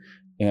be.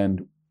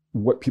 And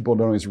what people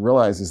don't always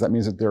realize is that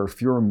means that there are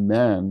fewer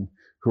men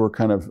who are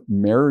kind of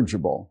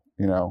marriageable,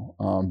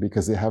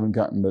 because they haven't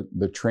gotten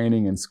the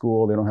training in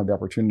school, they don't have the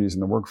opportunities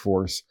in the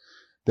workforce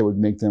that would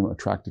make them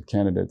attractive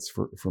candidates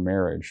for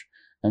marriage.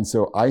 And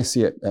so I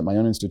see it at my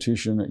own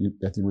institution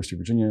at the University of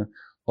Virginia,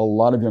 a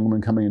lot of young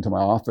women coming into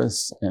my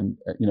office and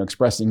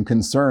expressing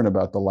concern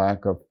about the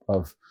lack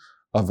of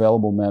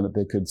available men that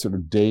they could sort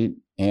of date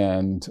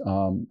and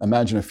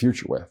imagine a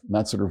future with. And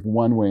that's sort of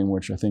one way in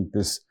which I think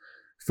this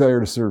failure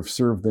to sort of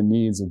serve the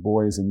needs of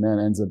boys and men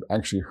ends up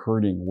actually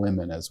hurting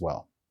women as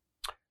well.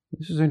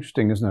 This is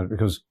interesting, isn't it?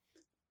 Because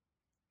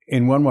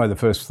in one way, the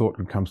first thought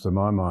that comes to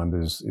my mind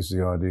is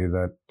the idea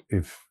that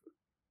if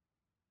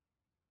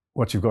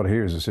what you've got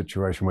here is a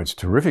situation where it's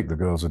terrific, the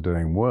girls are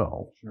doing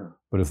well, Sure.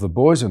 but if the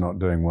boys are not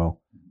doing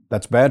well,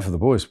 that's bad for the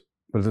boys.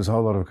 But there's a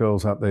whole lot of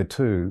girls out there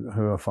too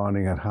who are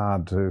finding it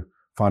hard to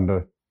find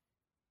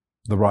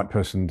the right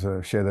person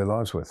to share their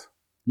lives with.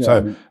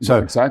 Yeah, So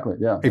exactly,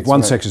 yeah. If that's one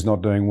right. sex is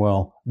not doing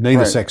well, neither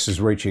Right. sex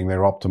is reaching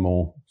their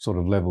optimal sort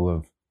of level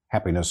of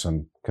happiness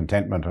and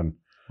contentment and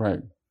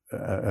Right.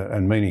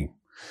 And meaning.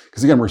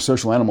 Because again, we're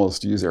social animals,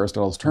 to use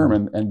Aristotle's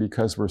term, and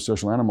because we're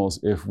social animals,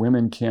 if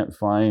women can't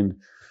find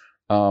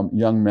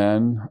young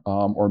men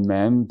or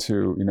men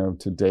to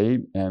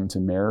date and to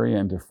marry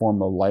and to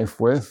form a life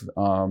with,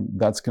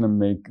 that's going to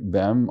make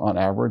them, on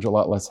average, a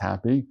lot less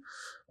happy.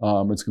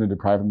 It's going to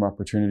deprive them of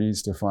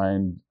opportunities to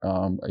find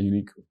a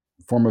unique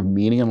form of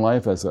meaning in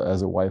life as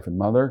a wife and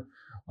mother.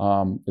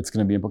 It's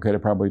going to be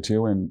implicated probably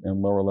too in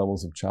lower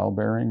levels of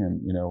childbearing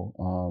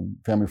and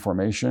family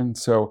formation.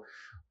 So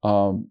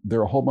there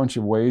are a whole bunch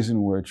of ways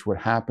in which what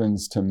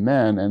happens to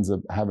men ends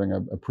up having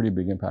a pretty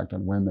big impact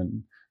on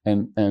women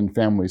and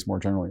families more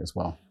generally as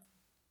well.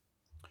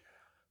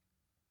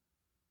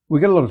 We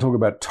get a lot of talk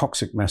about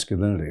toxic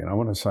masculinity, and I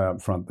want to say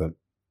up front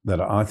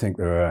that I think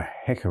there are a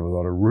heck of a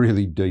lot of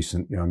really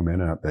decent young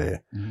men out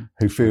there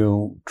who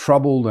feel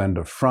troubled and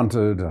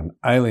affronted and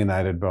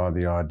alienated by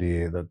the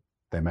idea that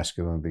their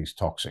masculinity is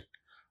toxic.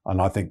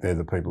 And I think they're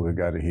the people who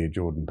go to hear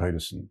Jordan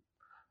Peterson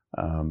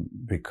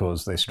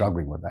because they're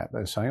struggling with that.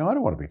 They're saying, I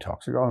don't want to be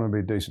toxic, I want to be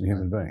a decent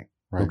human being.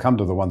 We'll come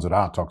to the ones that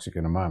are toxic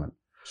in a moment.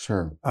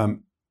 Sure.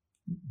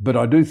 But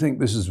I do think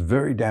this is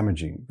very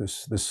damaging,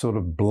 this sort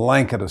of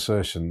blanket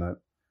assertion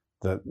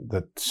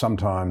that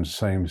sometimes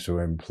seems to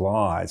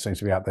imply, it seems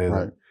to be out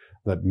there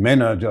that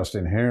men are just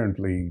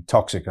inherently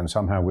toxic and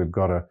somehow we've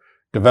got to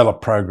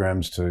develop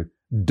programs to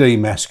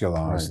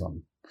demasculinize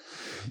them.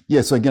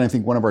 Yeah, so again, I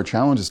think one of our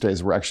challenges today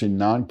is we're actually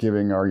not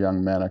giving our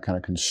young men a kind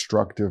of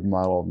constructive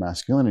model of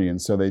masculinity, and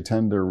so they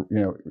tend to,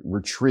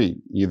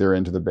 retreat either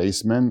into the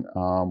basement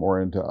or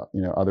into,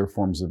 other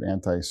forms of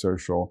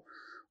antisocial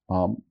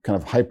kind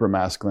of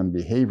hyper-masculine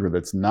behavior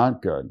that's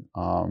not good,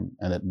 and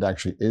it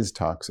actually is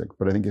toxic.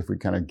 But I think if we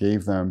kind of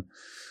gave them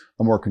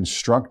a more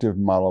constructive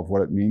model of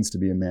what it means to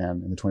be a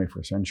man in the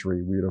 21st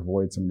century, we would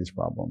avoid some of these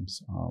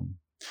problems.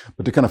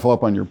 But to kind of follow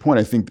up on your point,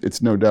 I think it's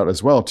no doubt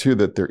as well, too,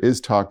 that there is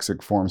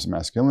toxic forms of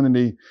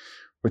masculinity,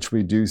 which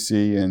we do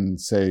see in,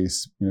 say,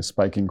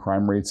 spiking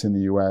crime rates in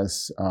the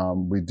U.S.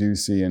 We do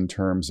see in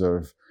terms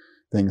of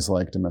things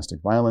like domestic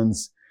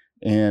violence.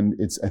 And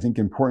it's, I think,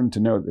 important to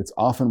note, it's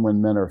often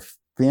when men are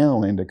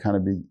failing to kind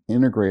of be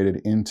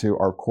integrated into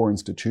our core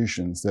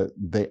institutions that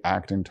they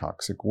act in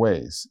toxic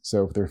ways.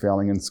 So if they're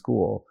failing in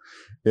school,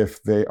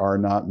 if they are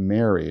not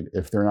married,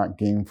 if they're not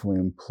gainfully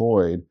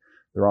employed,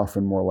 they're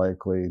often more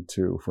likely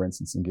to, for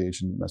instance,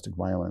 engage in domestic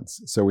violence.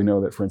 So we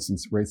know that, for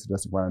instance, rates of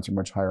domestic violence are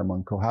much higher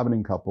among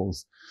cohabiting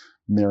couples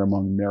than they're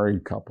among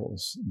married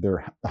couples.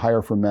 They're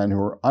higher for men who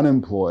are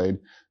unemployed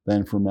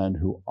than for men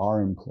who are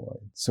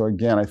employed. So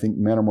again, I think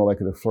men are more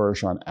likely to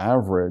flourish on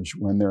average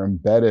when they're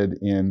embedded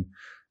in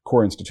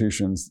core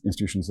institutions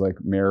like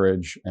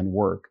marriage and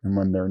work. And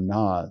when they're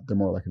not, they're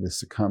more likely to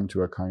succumb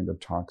to a kind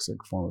of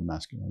toxic form of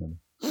masculinity.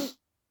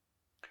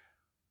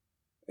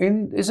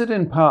 Is it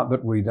in part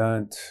that we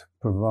don't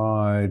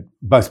provide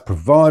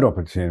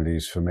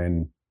opportunities for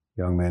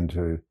young men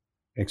to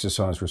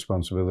exercise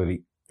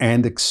responsibility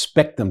and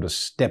expect them to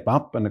step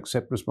up and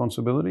accept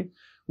responsibility?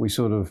 We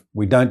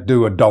don't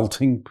do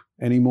adulting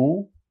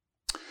anymore.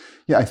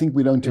 Yeah, I think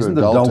we don't do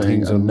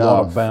adulting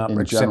enough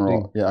in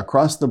general. Yeah,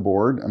 across the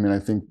board. I mean, I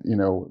think,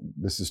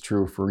 this is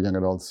true for young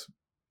adults,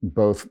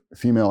 both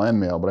female and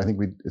male, but I think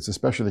it's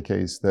especially the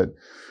case that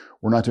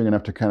we're not doing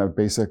enough to kind of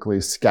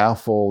basically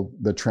scaffold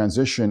the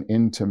transition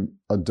into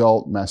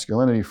adult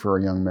masculinity for our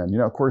young men.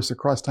 Of course,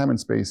 across time and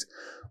space,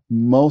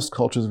 most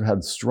cultures have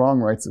had strong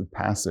rites of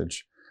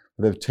passage.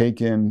 They've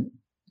taken,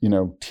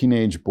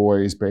 teenage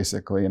boys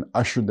basically and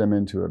ushered them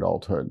into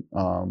adulthood,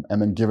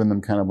 and then given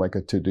them kind of like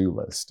a to-do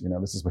list.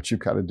 This is what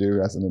you've got to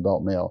do as an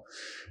adult male.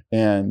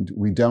 And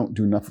we don't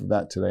do enough of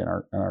that today in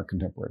our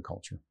contemporary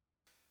culture.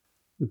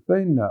 There's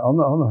been, on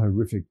the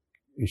horrific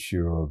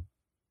issue of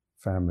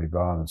family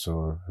violence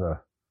or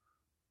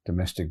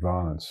domestic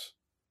violence,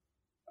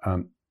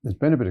 there's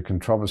been a bit of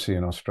controversy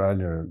in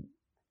Australia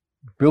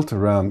built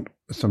around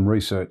some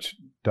research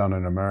done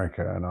in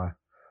America, and I'm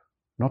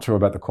not sure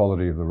about the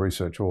quality of the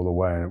research all the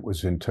way it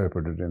was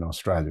interpreted in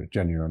Australia,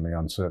 genuinely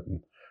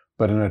uncertain,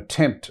 but an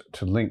attempt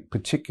to link,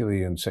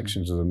 particularly in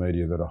sections of the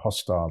media that are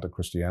hostile to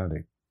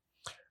Christianity,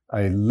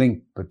 a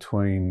link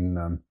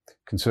between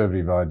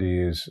conservative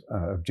ideas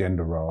of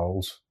gender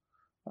roles,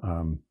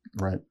 and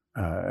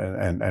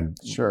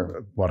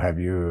sure, what have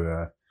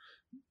you,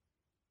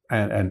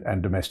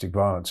 and domestic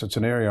violence. It's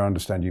an area I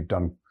understand you've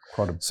done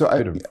quite a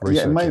bit of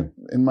research.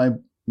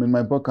 In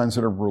my book on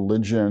sort of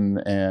religion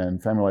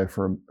and family life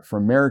for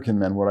American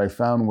men, what I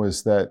found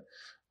was that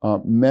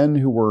men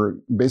who were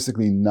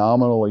basically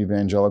nominal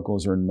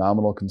evangelicals or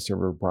nominal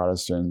conservative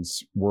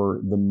Protestants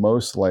were the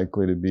most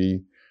likely to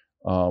be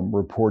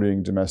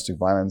reporting domestic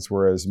violence,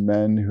 whereas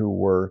men who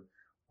were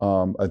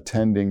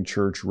attending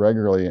church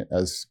regularly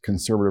as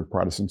conservative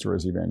Protestants or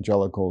as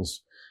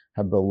evangelicals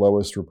have the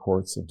lowest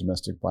reports of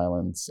domestic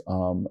violence.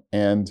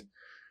 And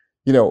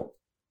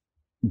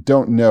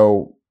don't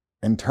know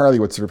entirely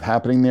what's sort of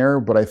happening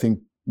there, but I think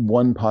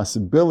one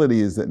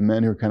possibility is that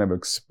men who are kind of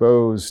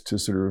exposed to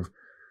sort of,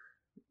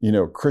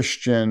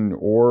 Christian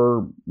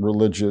or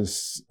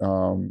religious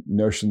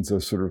notions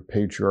of sort of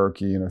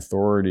patriarchy and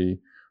authority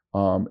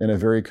in a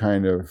very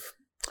kind of,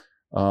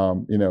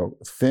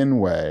 thin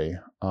way,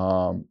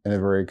 in a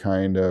very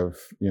kind of,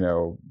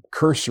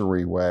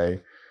 cursory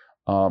way,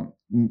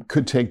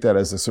 could take that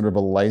as a sort of a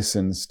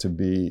license to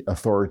be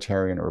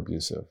authoritarian or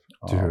abusive.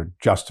 To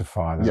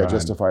justify their own.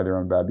 justify their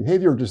own bad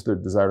behavior, or just their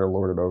desire to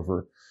lord it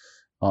over,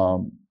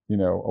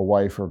 a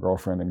wife or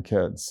girlfriend and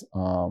kids.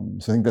 So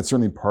I think that's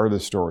certainly part of the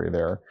story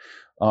there.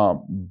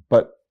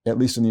 But at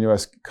least in the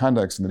U.S.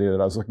 context, in the data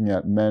that I was looking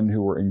at, men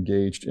who were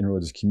engaged in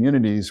religious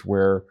communities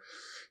where,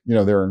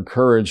 they're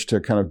encouraged to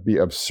kind of be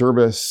of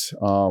service,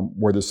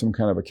 where there's some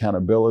kind of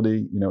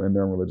accountability, in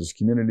their own religious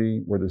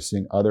community, where they're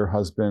seeing other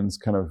husbands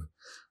kind of,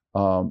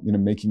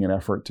 making an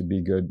effort to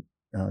be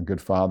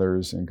good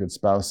fathers and good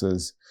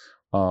spouses,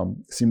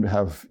 seem to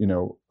have,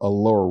 a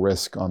lower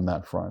risk on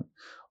that front.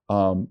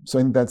 So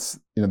I think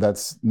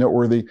that's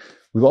noteworthy.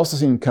 We've also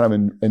seen kind of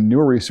in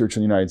newer research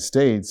in the United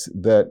States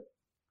that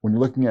when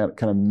you're looking at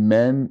kind of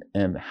men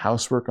and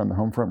housework on the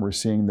home front, we're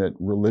seeing that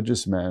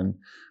religious men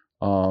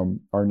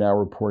are now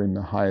reporting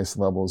the highest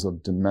levels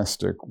of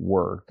domestic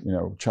work,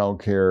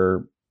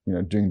 childcare,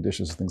 doing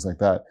dishes and things like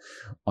that.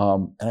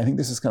 And I think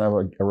this is kind of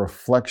a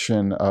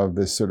reflection of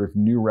this sort of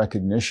new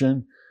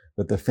recognition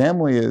that the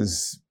family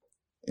is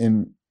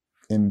in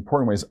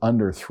important ways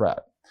under threat.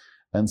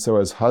 And so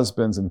as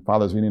husbands and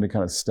fathers, we need to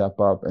kind of step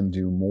up and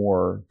do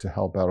more to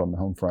help out on the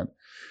home front.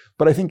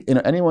 But I think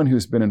anyone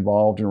who's been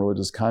involved in a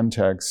religious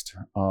context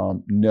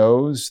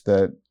knows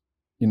that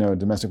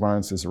domestic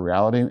violence is a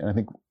reality. And I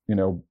think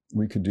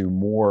we could do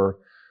more,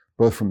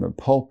 both from the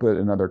pulpit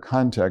and other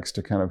contexts,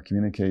 to kind of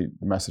communicate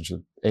the message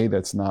that A,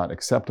 that's not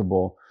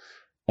acceptable,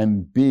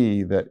 and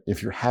B, that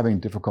if you're having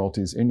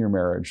difficulties in your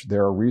marriage,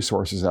 there are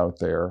resources out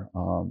there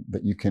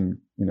that you can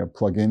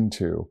plug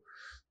into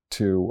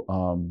to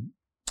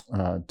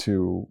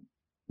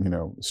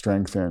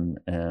strengthen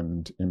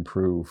and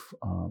improve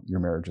your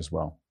marriage as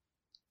well.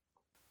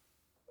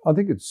 I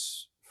think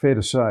it's fair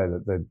to say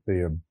that there'd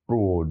be a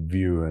broad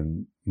view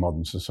in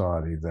modern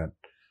society that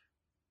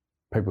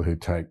people who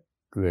take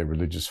their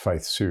religious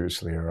faith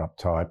seriously are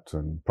uptight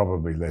and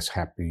probably less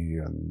happy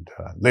and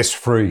less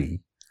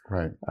free,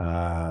 right,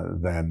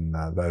 than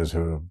those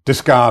who have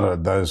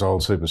discarded those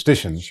old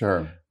superstitions.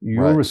 Sure.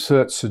 Your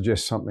research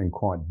suggests something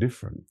quite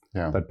different.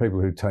 Yeah. That people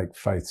who take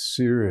faith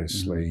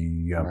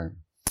seriously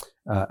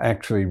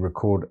actually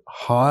record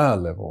higher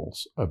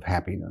levels of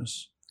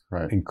happiness,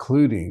 right,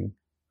 including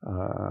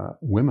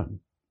women.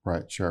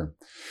 Right. Sure.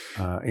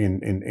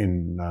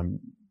 In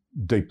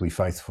deeply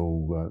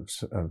faithful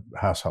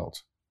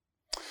households.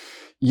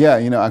 Yeah,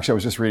 actually, I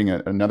was just reading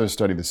another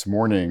study this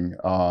morning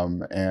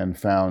and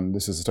found,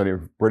 this is a study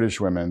of British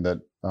women, that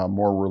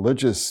more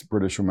religious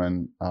British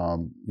women,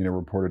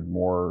 reported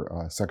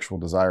more sexual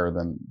desire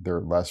than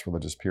their less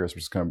religious peers,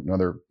 which is kind of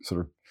another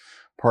sort of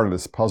part of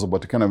this puzzle.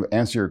 But to kind of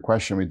answer your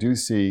question, we do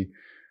see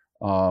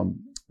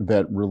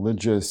that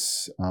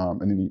religious,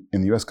 in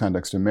the U.S.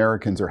 context,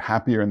 Americans are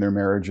happier in their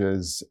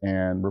marriages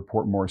and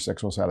report more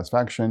sexual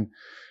satisfaction.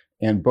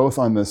 And both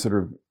on the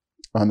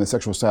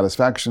sexual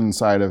satisfaction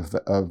side of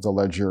the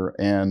ledger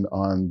and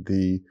on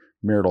the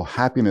marital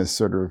happiness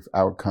sort of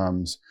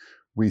outcomes,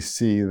 we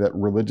see that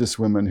religious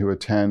women who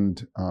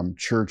attend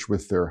church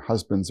with their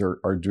husbands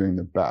are doing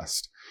the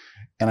best.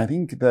 And I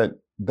think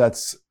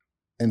that's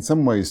in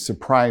some ways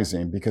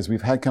surprising, because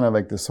we've had kind of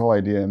like this whole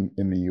idea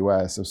in the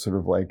US of sort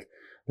of like,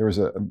 there was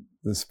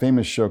this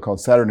famous show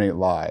called Saturday Night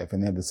Live,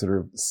 and they had this sort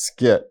of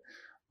skit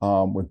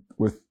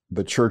with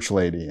the church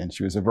lady, and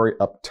she was a very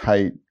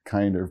uptight,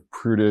 kind of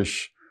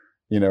prudish,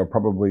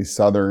 probably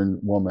Southern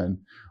woman.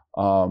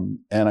 And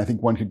I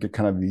think one could get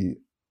kind of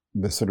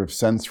the sort of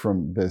sense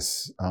from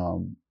this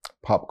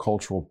pop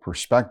cultural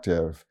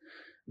perspective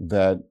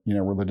that,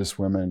 religious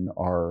women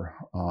are,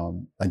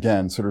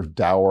 again, sort of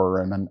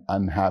dour and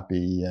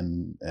unhappy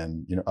and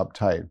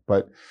uptight.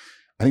 But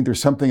I think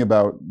there's something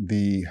about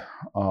the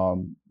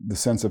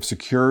sense of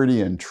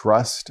security and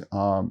trust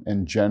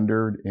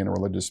engendered in a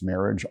religious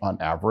marriage on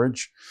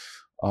average.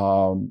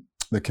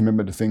 The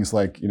commitment to things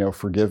like,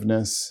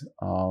 forgiveness,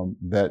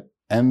 that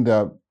end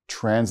up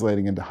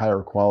translating into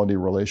higher quality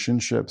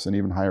relationships and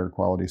even higher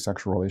quality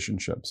sexual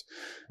relationships.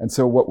 And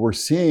so what we're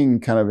seeing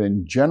kind of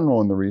in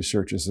general in the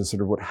research is this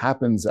sort of what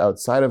happens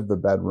outside of the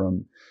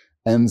bedroom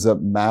ends up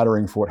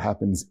mattering for what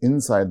happens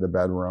inside the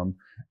bedroom.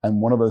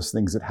 And one of those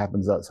things that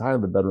happens outside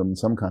of the bedroom in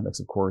some contexts,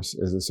 of course,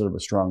 is a sort of a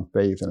strong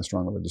faith and a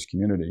strong religious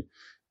community.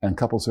 And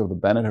couples who have the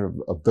benefit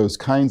of those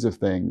kinds of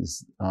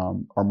things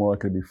are more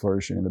likely to be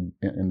flourishing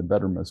in the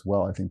bedroom as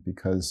well, I think,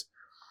 because,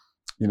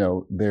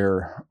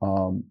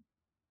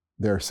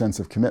 their sense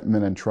of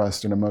commitment and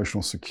trust and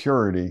emotional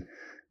security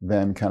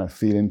then kind of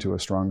feed into a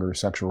stronger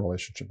sexual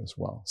relationship as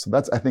well. So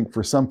that's, I think,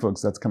 for some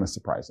folks, that's kind of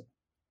surprising.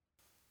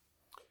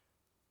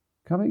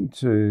 Coming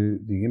to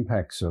the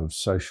impacts of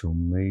social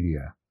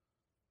media,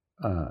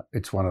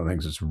 it's one of the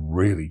things that's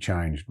really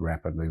changed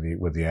rapidly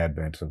with the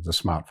advent of the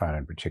smartphone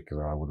in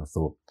particular, I would have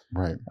thought.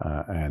 Right.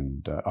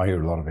 And I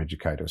hear a lot of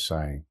educators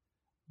saying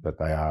that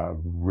they are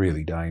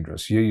really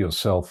dangerous. You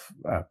yourself,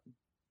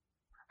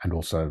 and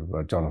also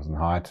Jonathan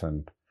Haidt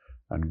and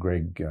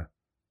Greg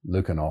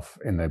Lukianoff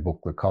in their book,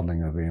 The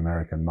Coddling of the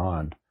American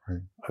Mind,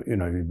 right,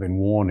 you've been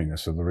warning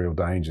us of the real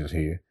dangers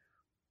here.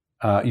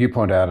 You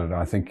point out,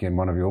 I think, in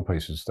one of your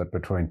pieces that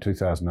between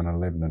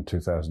 2011 and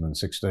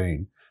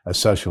 2016, as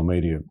social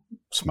media,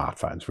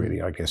 smartphones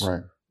really, I guess,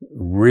 Right.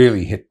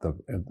 really hit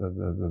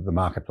the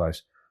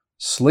marketplace.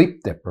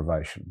 Sleep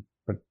deprivation,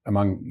 but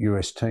among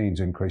US teens,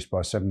 increased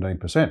by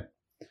 17%.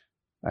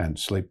 And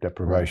sleep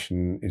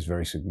deprivation is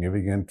very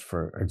significant,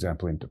 for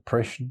example, in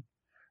depression.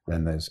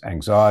 Then there's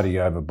anxiety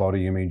over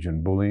body image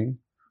and bullying.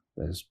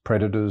 There's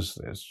predators,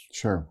 there's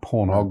Sure.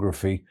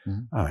 pornography.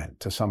 Mm-hmm. I mean,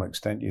 to some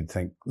extent, you'd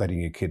think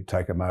letting your kid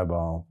take a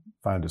mobile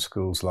phone to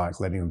school is like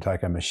letting them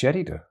take a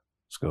machete to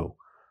school.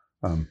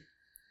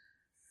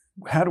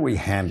 How do we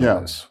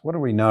handle this? What do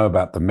we know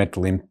about the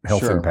mental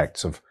health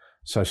impacts of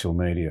social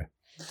media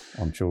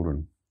on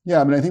children? Yeah,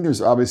 I mean, I think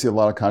there's obviously a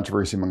lot of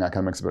controversy among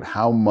academics about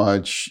how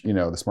much, the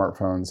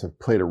smartphones have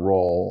played a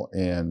role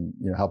in,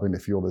 helping to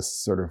fuel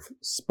this sort of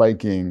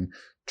spiking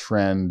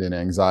trend in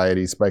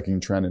anxiety,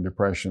 spiking trend in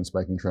depression,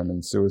 spiking trend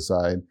in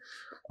suicide,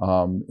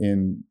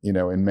 in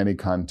many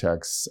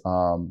contexts.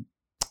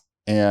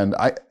 And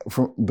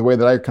from the way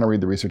that I kind of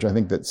read the research, I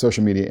think that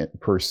social media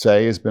per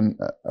se has been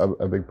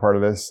a big part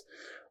of this,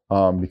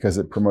 because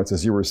it promotes,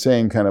 as you were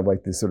saying, kind of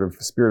like this sort of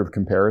spirit of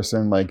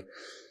comparison. Like,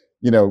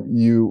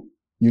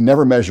 you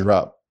never measure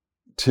up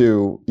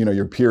to,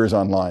 your peers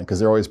online, because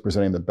they're always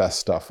presenting the best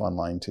stuff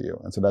online to you.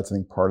 And so that's, I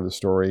think, part of the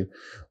story.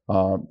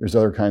 There's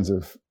other kinds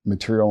of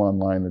material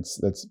online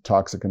that's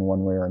toxic in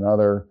one way or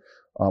another,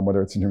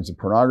 whether it's in terms of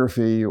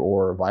pornography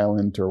or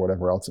violent or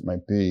whatever else it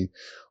might be.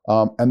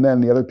 And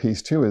then the other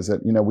piece too is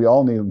that, we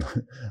all need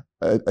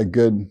a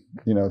good,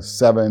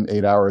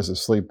 7-8 hours of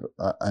sleep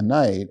a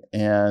night.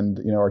 And,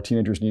 our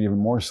teenagers need even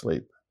more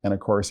sleep. And of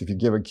course, if you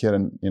give a kid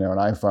an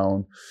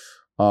iPhone,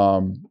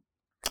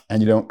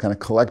 and you don't kind of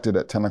collect it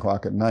at 10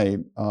 o'clock at night,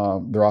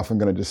 they're often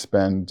going to just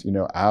spend,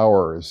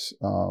 hours,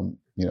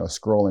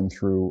 scrolling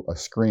through a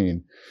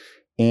screen.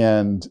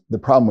 And the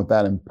problem with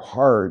that in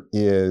part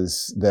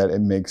is that it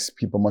makes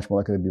people much more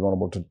likely to be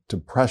vulnerable to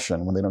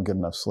depression when they don't get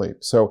enough sleep.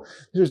 So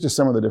these are just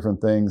some of the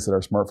different things that our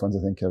smartphones,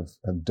 I think,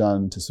 have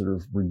done to sort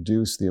of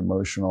reduce the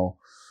emotional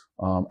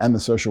and the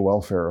social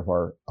welfare of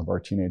our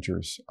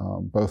teenagers,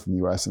 both in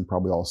the US and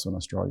probably also in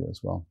Australia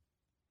as well.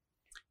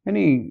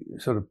 Any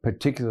sort of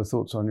particular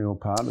thoughts on your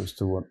part as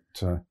to what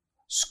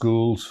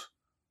schools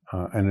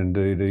and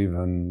indeed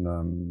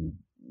even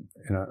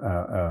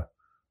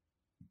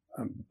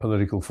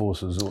political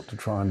forces ought to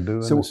try and do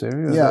in this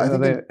area? Yeah, are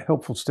there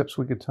helpful steps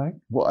we could take?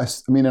 Well, I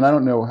mean, and I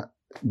don't know,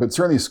 but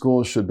certainly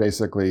schools should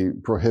basically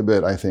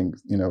prohibit, I think,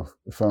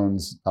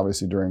 phones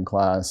obviously during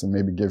class, and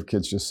maybe give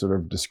kids just sort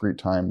of discrete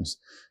times,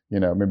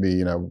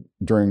 maybe,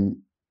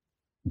 during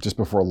just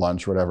before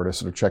lunch, whatever, to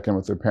sort of check in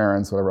with their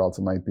parents, whatever else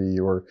it might be,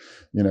 or,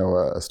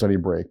 a study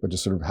break, but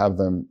just sort of have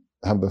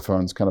the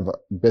phones kind of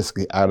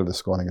basically out of the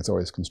school. I think it's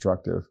always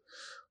constructive.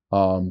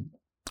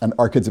 And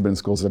our kids have been in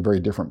schools that have very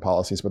different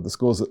policies, but the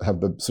schools that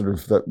have the sort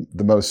of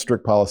the most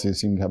strict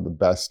policies seem to have the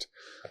best,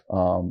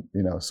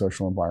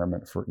 social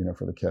environment for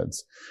the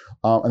kids.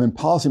 And then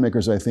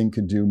policymakers, I think,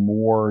 could do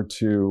more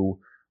to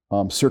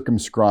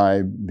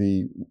circumscribe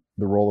the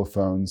role of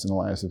phones in the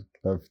lives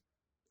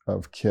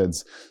of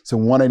kids. So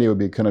one idea would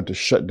be kind of to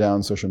shut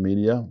down social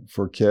media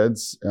for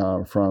kids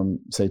from,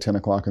 say, 10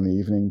 o'clock in the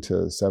evening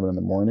to 7 in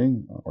the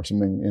morning, or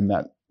something in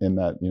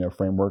that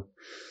framework,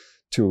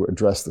 to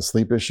address the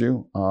sleep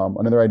issue.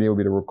 Another idea would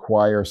be to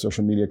require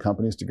social media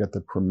companies to get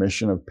the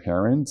permission of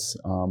parents.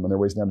 And there are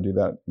ways now to do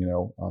that,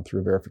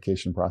 through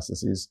verification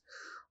processes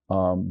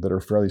that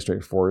are fairly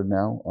straightforward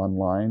now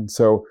online.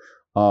 So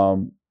I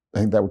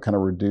think that would kind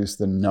of reduce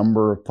the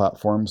number of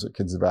platforms that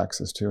kids have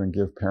access to and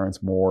give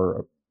parents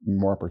more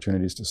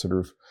opportunities to sort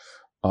of,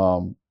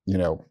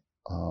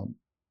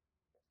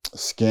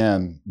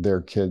 scan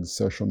their kids'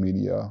 social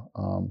media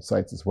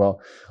sites as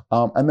well.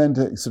 And then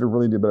to sort of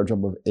really do a better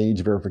job of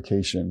age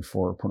verification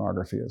for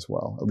pornography as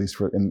well, at least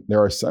and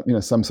there are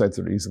some sites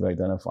that are easily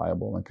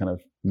identifiable, and kind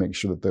of make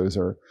sure that those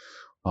are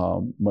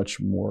much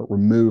more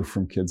removed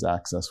from kids'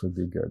 access would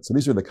be good. So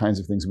these are the kinds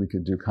of things we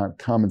could do, kind of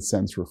common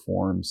sense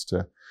reforms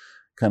to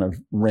kind of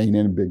rein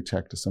in big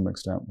tech to some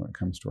extent when it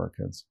comes to our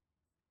kids.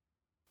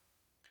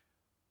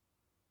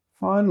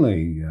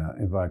 Finally,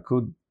 if I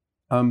could,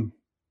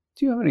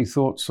 do you have any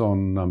thoughts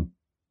on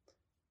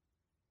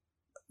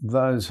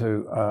those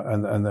who,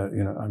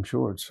 I'm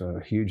sure it's a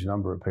huge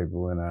number of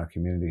people in our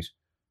communities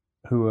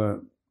who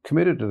are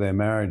committed to their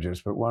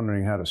marriages, but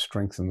wondering how to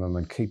strengthen them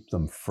and keep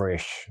them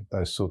fresh,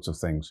 those sorts of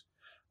things.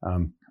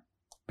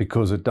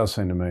 Because it does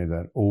seem to me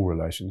that all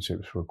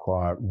relationships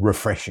require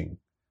refreshing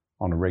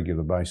on a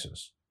regular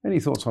basis. Any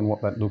thoughts on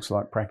what that looks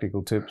like,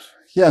 practical tips?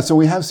 Yeah, so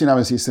we have seen,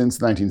 obviously, since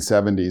the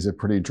 1970s, a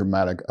pretty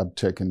dramatic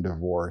uptick in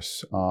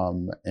divorce.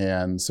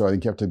 And so I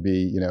think you have to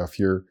be, if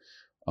you're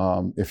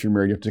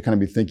married, you have to kind of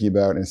be thinking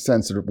about, in a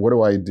sense, sort of, what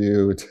do I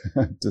do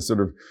to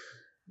sort of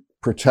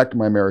protect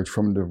my marriage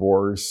from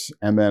divorce?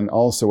 And then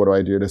also, what do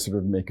I do to sort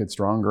of make it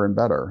stronger and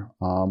better?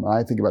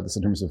 I think about this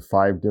in terms of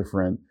 5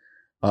 different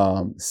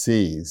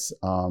C's.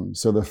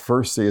 So the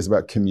first C is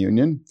about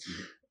communion.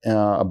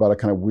 About a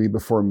kind of we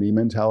before me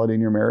mentality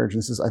in your marriage.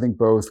 This is, I think,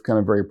 both kind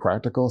of very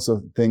practical.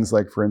 So things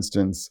like, for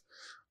instance,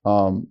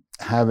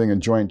 having a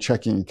joint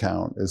checking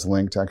account is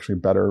linked to actually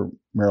better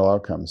marital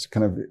outcomes.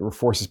 Kind of it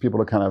forces people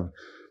to kind of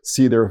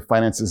see their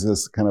finances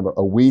as kind of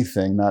a we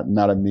thing,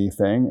 not a me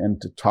thing,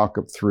 and to talk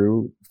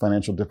through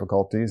financial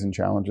difficulties and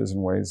challenges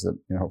in ways that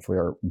hopefully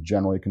are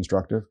generally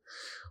constructive.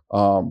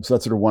 So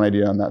that's sort of one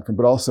idea on that front.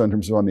 But also in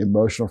terms of on the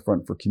emotional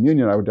front for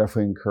communion, I would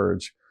definitely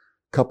encourage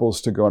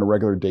couples to go on a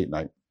regular date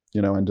night,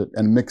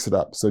 and mix it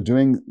up. So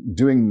doing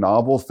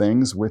novel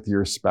things with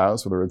your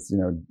spouse, whether it's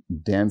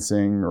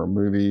dancing or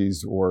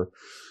movies or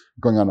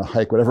going on a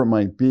hike, whatever it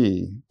might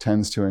be,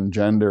 tends to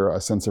engender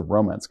a sense of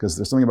romance, because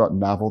there's something about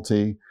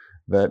novelty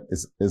that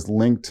is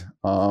linked,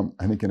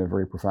 I think, in a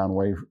very profound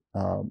way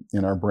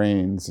in our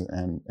brains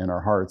and in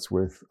our hearts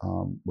with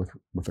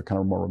a kind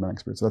of more romantic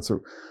spirit. So that's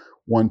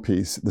one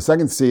piece. The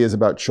second C is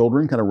about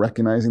children, kind of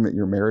recognizing that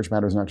your marriage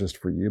matters not just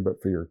for you,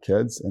 but for your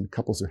kids, and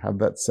couples who have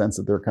that sense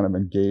that they're kind of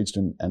engaged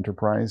in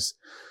enterprise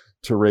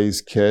to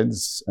raise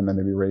kids and then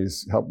maybe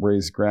help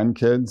raise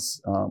grandkids,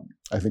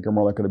 I think are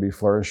more likely to be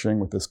flourishing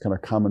with this kind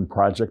of common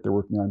project they're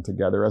working on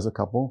together as a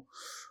couple.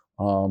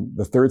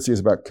 The third C is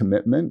about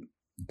commitment,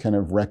 kind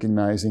of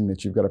recognizing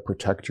that you've got to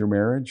protect your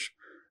marriage.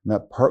 And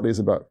that partly is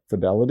about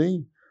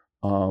fidelity.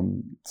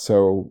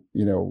 So,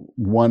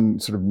 one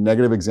sort of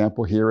negative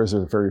example here is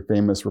a very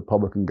famous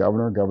Republican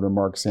Governor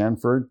Mark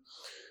Sanford,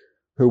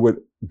 who would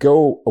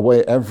go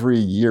away every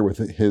year with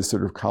his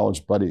sort of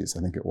college buddies,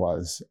 I think it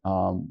was,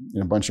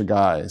 a bunch of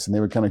guys, and they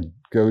would kind of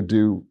go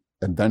do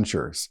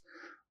adventures.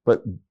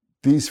 But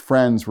these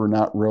friends were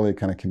not really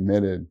kind of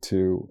committed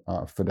to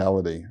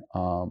fidelity.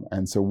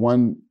 And so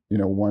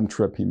one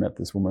trip he met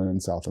this woman in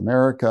South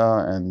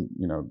America, and,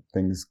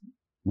 things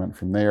went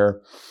from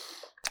there.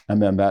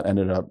 And then that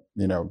ended up,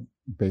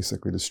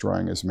 basically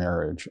destroying his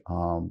marriage.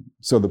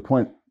 So the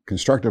point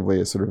constructively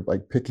is sort of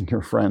like picking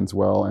your friends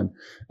well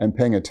and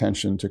paying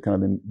attention to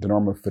kind of the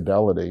norm of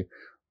fidelity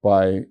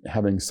by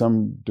having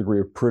some degree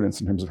of prudence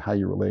in terms of how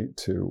you relate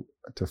to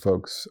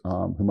folks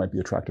who might be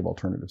attractive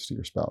alternatives to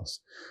your spouse.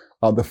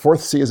 The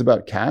fourth C is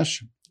about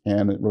cash,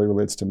 and it really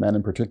relates to men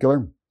in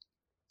particular.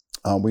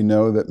 We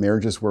know that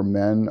marriages where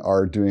men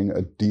are doing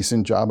a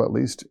decent job, at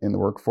least in the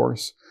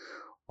workforce,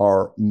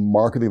 are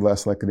markedly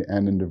less likely to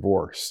end in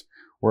divorce,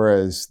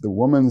 whereas the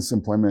woman's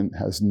employment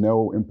has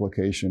no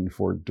implication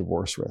for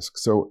divorce risk.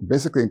 So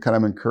basically, kind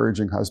of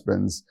encouraging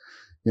husbands,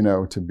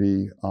 to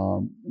be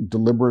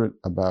deliberate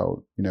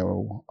about,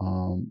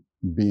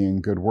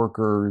 being good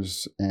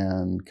workers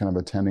and kind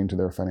of attending to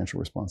their financial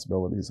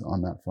responsibilities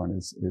on that front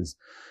is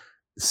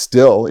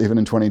still, even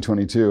in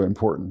 2022,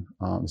 important.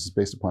 This is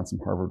based upon some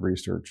Harvard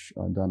research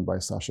done by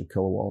Sasha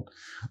Killewald.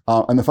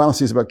 And the final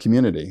C is about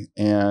community.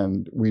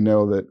 And we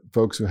know that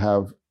folks who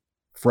have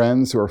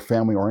friends who are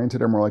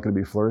family-oriented are more likely to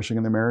be flourishing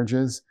in their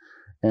marriages,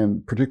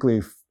 and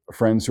particularly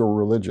friends who are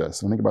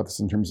religious. And think about this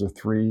in terms of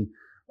three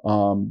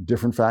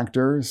different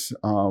factors.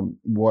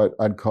 What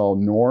I'd call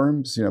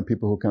norms,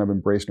 people who kind of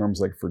embrace norms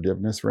like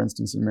forgiveness, for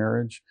instance, in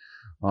marriage,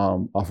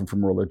 often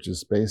from a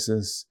religious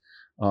basis.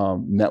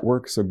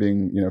 Network, so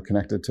being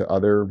connected to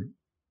other,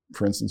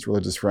 for instance,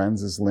 religious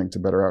friends, is linked to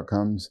better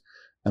outcomes.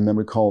 And then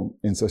we call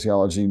in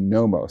sociology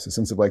nomos, a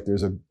sense of like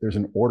there's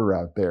an order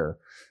out there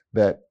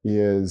that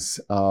is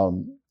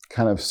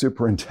kind of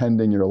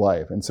superintending your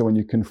life. And so when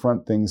you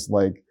confront things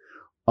like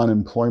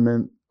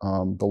unemployment,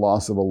 the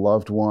loss of a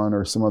loved one,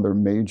 or some other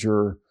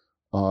major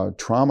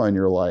trauma in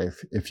your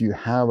life, if you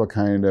have a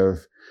kind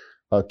of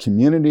a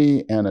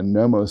community and a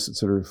nomos that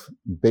sort of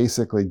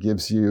basically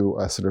gives you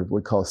a sort of what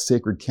we call a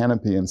sacred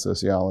canopy in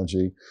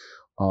sociology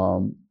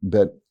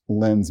that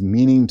lends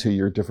meaning to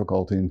your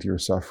difficulty and to your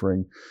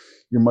suffering,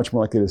 you're much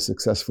more likely to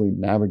successfully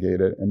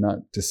navigate it and not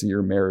to see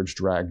your marriage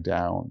dragged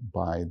down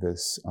by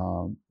this,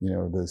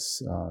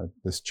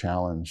 this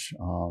challenge,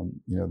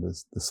 the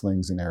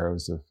slings and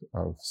arrows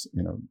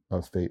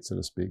of fate, so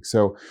to speak.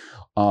 So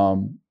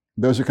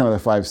those are kind of the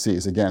 5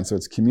 C's again. So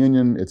it's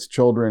communion, it's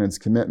children, it's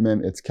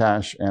commitment, it's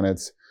cash, and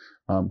it's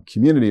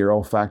community are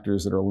all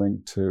factors that are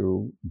linked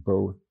to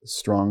both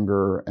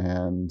stronger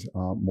and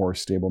more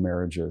stable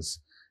marriages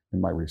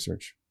in my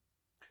research.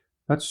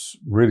 That's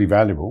really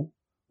valuable.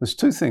 There's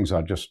 2 things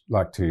I'd just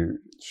like to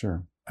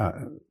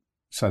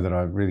say that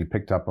I really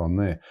picked up on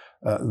there.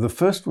 The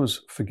first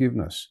was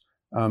forgiveness.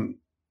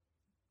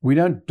 We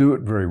don't do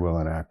it very well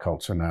in our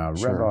culture now.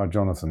 Sure. Rabbi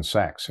Jonathan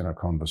Sachs, in a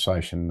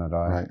conversation that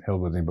I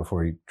held with him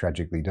before he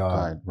tragically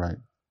died,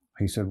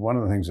 he said one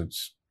of the things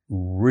that's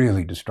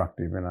really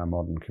destructive in our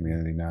modern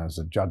community now is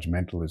the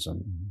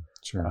judgmentalism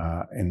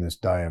in this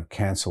day of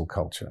cancel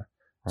culture.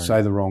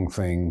 Say the wrong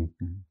thing,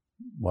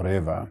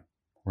 whatever.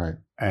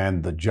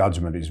 And the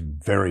judgment is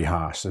very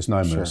harsh. There's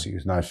no mercy.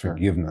 There's no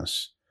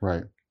forgiveness.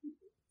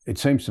 It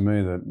seems to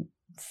me that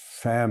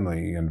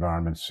family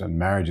environments and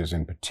marriages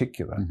in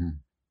particular,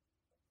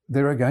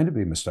 there are going to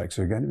be mistakes.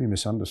 There are going to be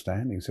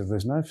misunderstandings. If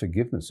there's no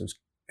forgiveness,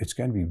 it's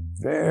going to be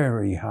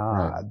very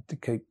hard to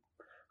keep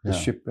the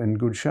ship in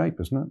good shape,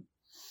 isn't it?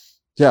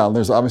 Yeah,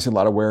 there's obviously a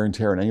lot of wear and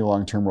tear in any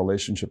long-term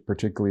relationship,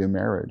 particularly a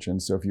marriage.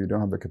 And so if you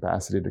don't have the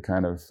capacity to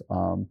kind of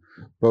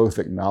both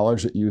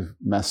acknowledge that you've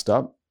messed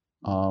up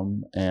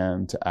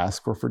and to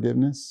ask for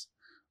forgiveness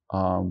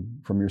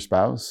from your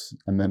spouse,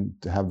 and then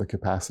to have the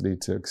capacity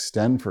to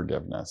extend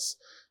forgiveness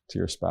to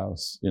your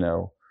spouse,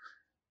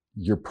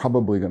 you're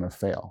probably going to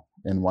fail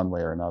in one way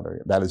or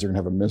another. That is, you're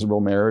going to have a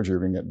miserable marriage, or you're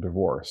going to get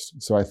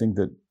divorced. So I think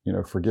that,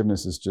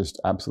 forgiveness is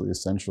just absolutely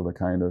essential to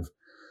kind of,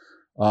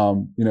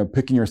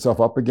 picking yourself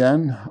up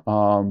again,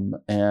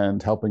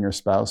 and helping your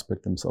spouse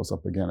pick themselves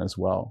up again as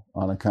well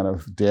on a kind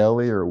of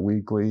daily or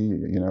weekly,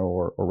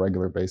 or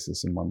regular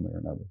basis in one way or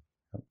another.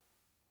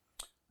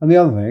 And the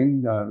other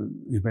thing,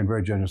 you've been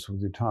very generous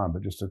with your time,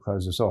 but just to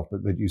close this off,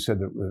 but that you said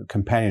that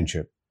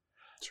companionship.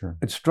 Sure.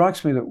 It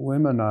strikes me that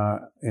women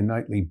are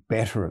innately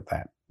better at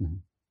that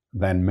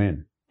than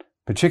men,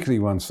 particularly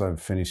once they've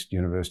finished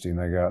university and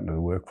they go out into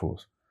the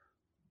workforce.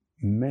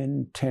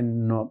 Men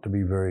tend not to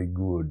be very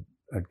good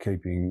at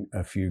keeping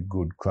a few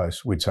good,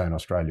 close, we'd say in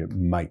Australia,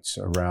 mates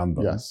around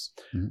them. Yes.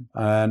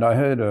 And I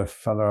heard a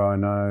fellow I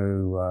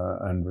know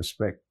and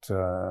respect,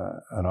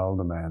 an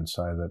older man,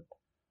 say that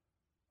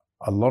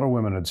a lot of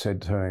women had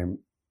said to him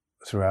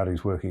throughout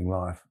his working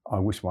life, I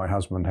wish my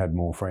husband had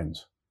more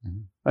friends.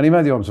 And he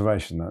made the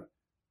observation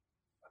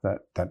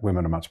that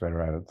women are much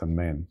better at it than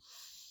men,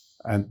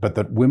 but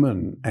that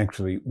women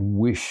actually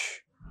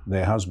wish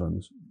their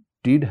husbands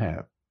did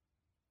have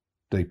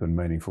deep and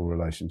meaningful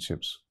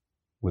relationships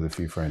with a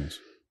few friends.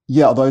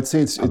 Yeah, although I'd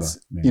say it's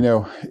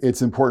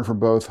important for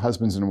both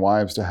husbands and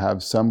wives to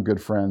have some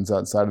good friends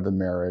outside of the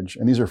marriage,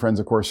 and these are friends,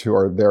 of course, who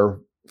are there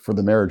for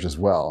the marriage as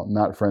well,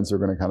 not friends who are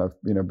going to kind of,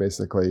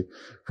 basically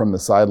from the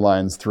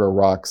sidelines throw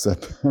rocks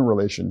at the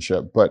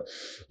relationship. But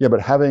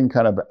having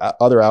kind of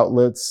other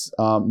outlets,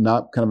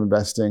 not kind of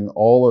investing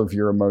all of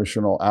your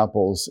emotional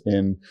apples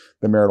in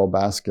the marital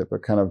basket,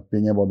 but kind of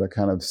being able to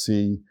kind of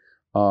see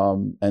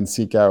and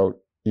seek out,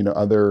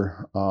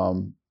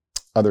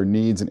 other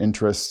needs and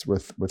interests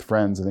with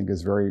friends, I think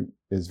is very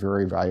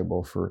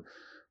valuable for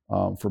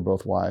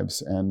both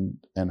wives and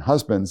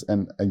husbands.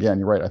 And again,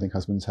 you're right. I think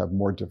husbands have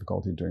more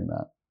difficulty doing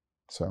that.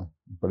 So,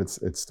 but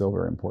it's still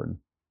very important.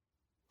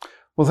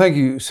 Well, thank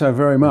you so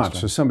very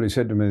much. As somebody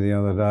said to me the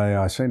other day,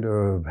 I seem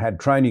to have had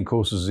training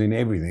courses in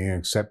everything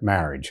except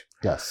marriage.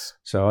 Yes.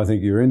 So I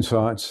think your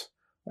insights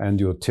and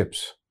your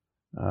tips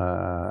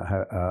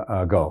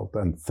are gold.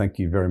 And thank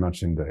you very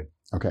much indeed.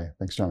 Okay.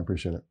 Thanks, John.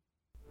 Appreciate it.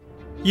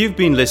 You've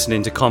been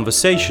listening to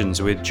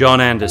Conversations with John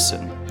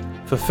Anderson.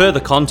 For further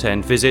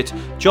content, visit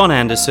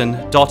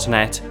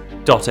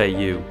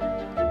johnanderson.net.au.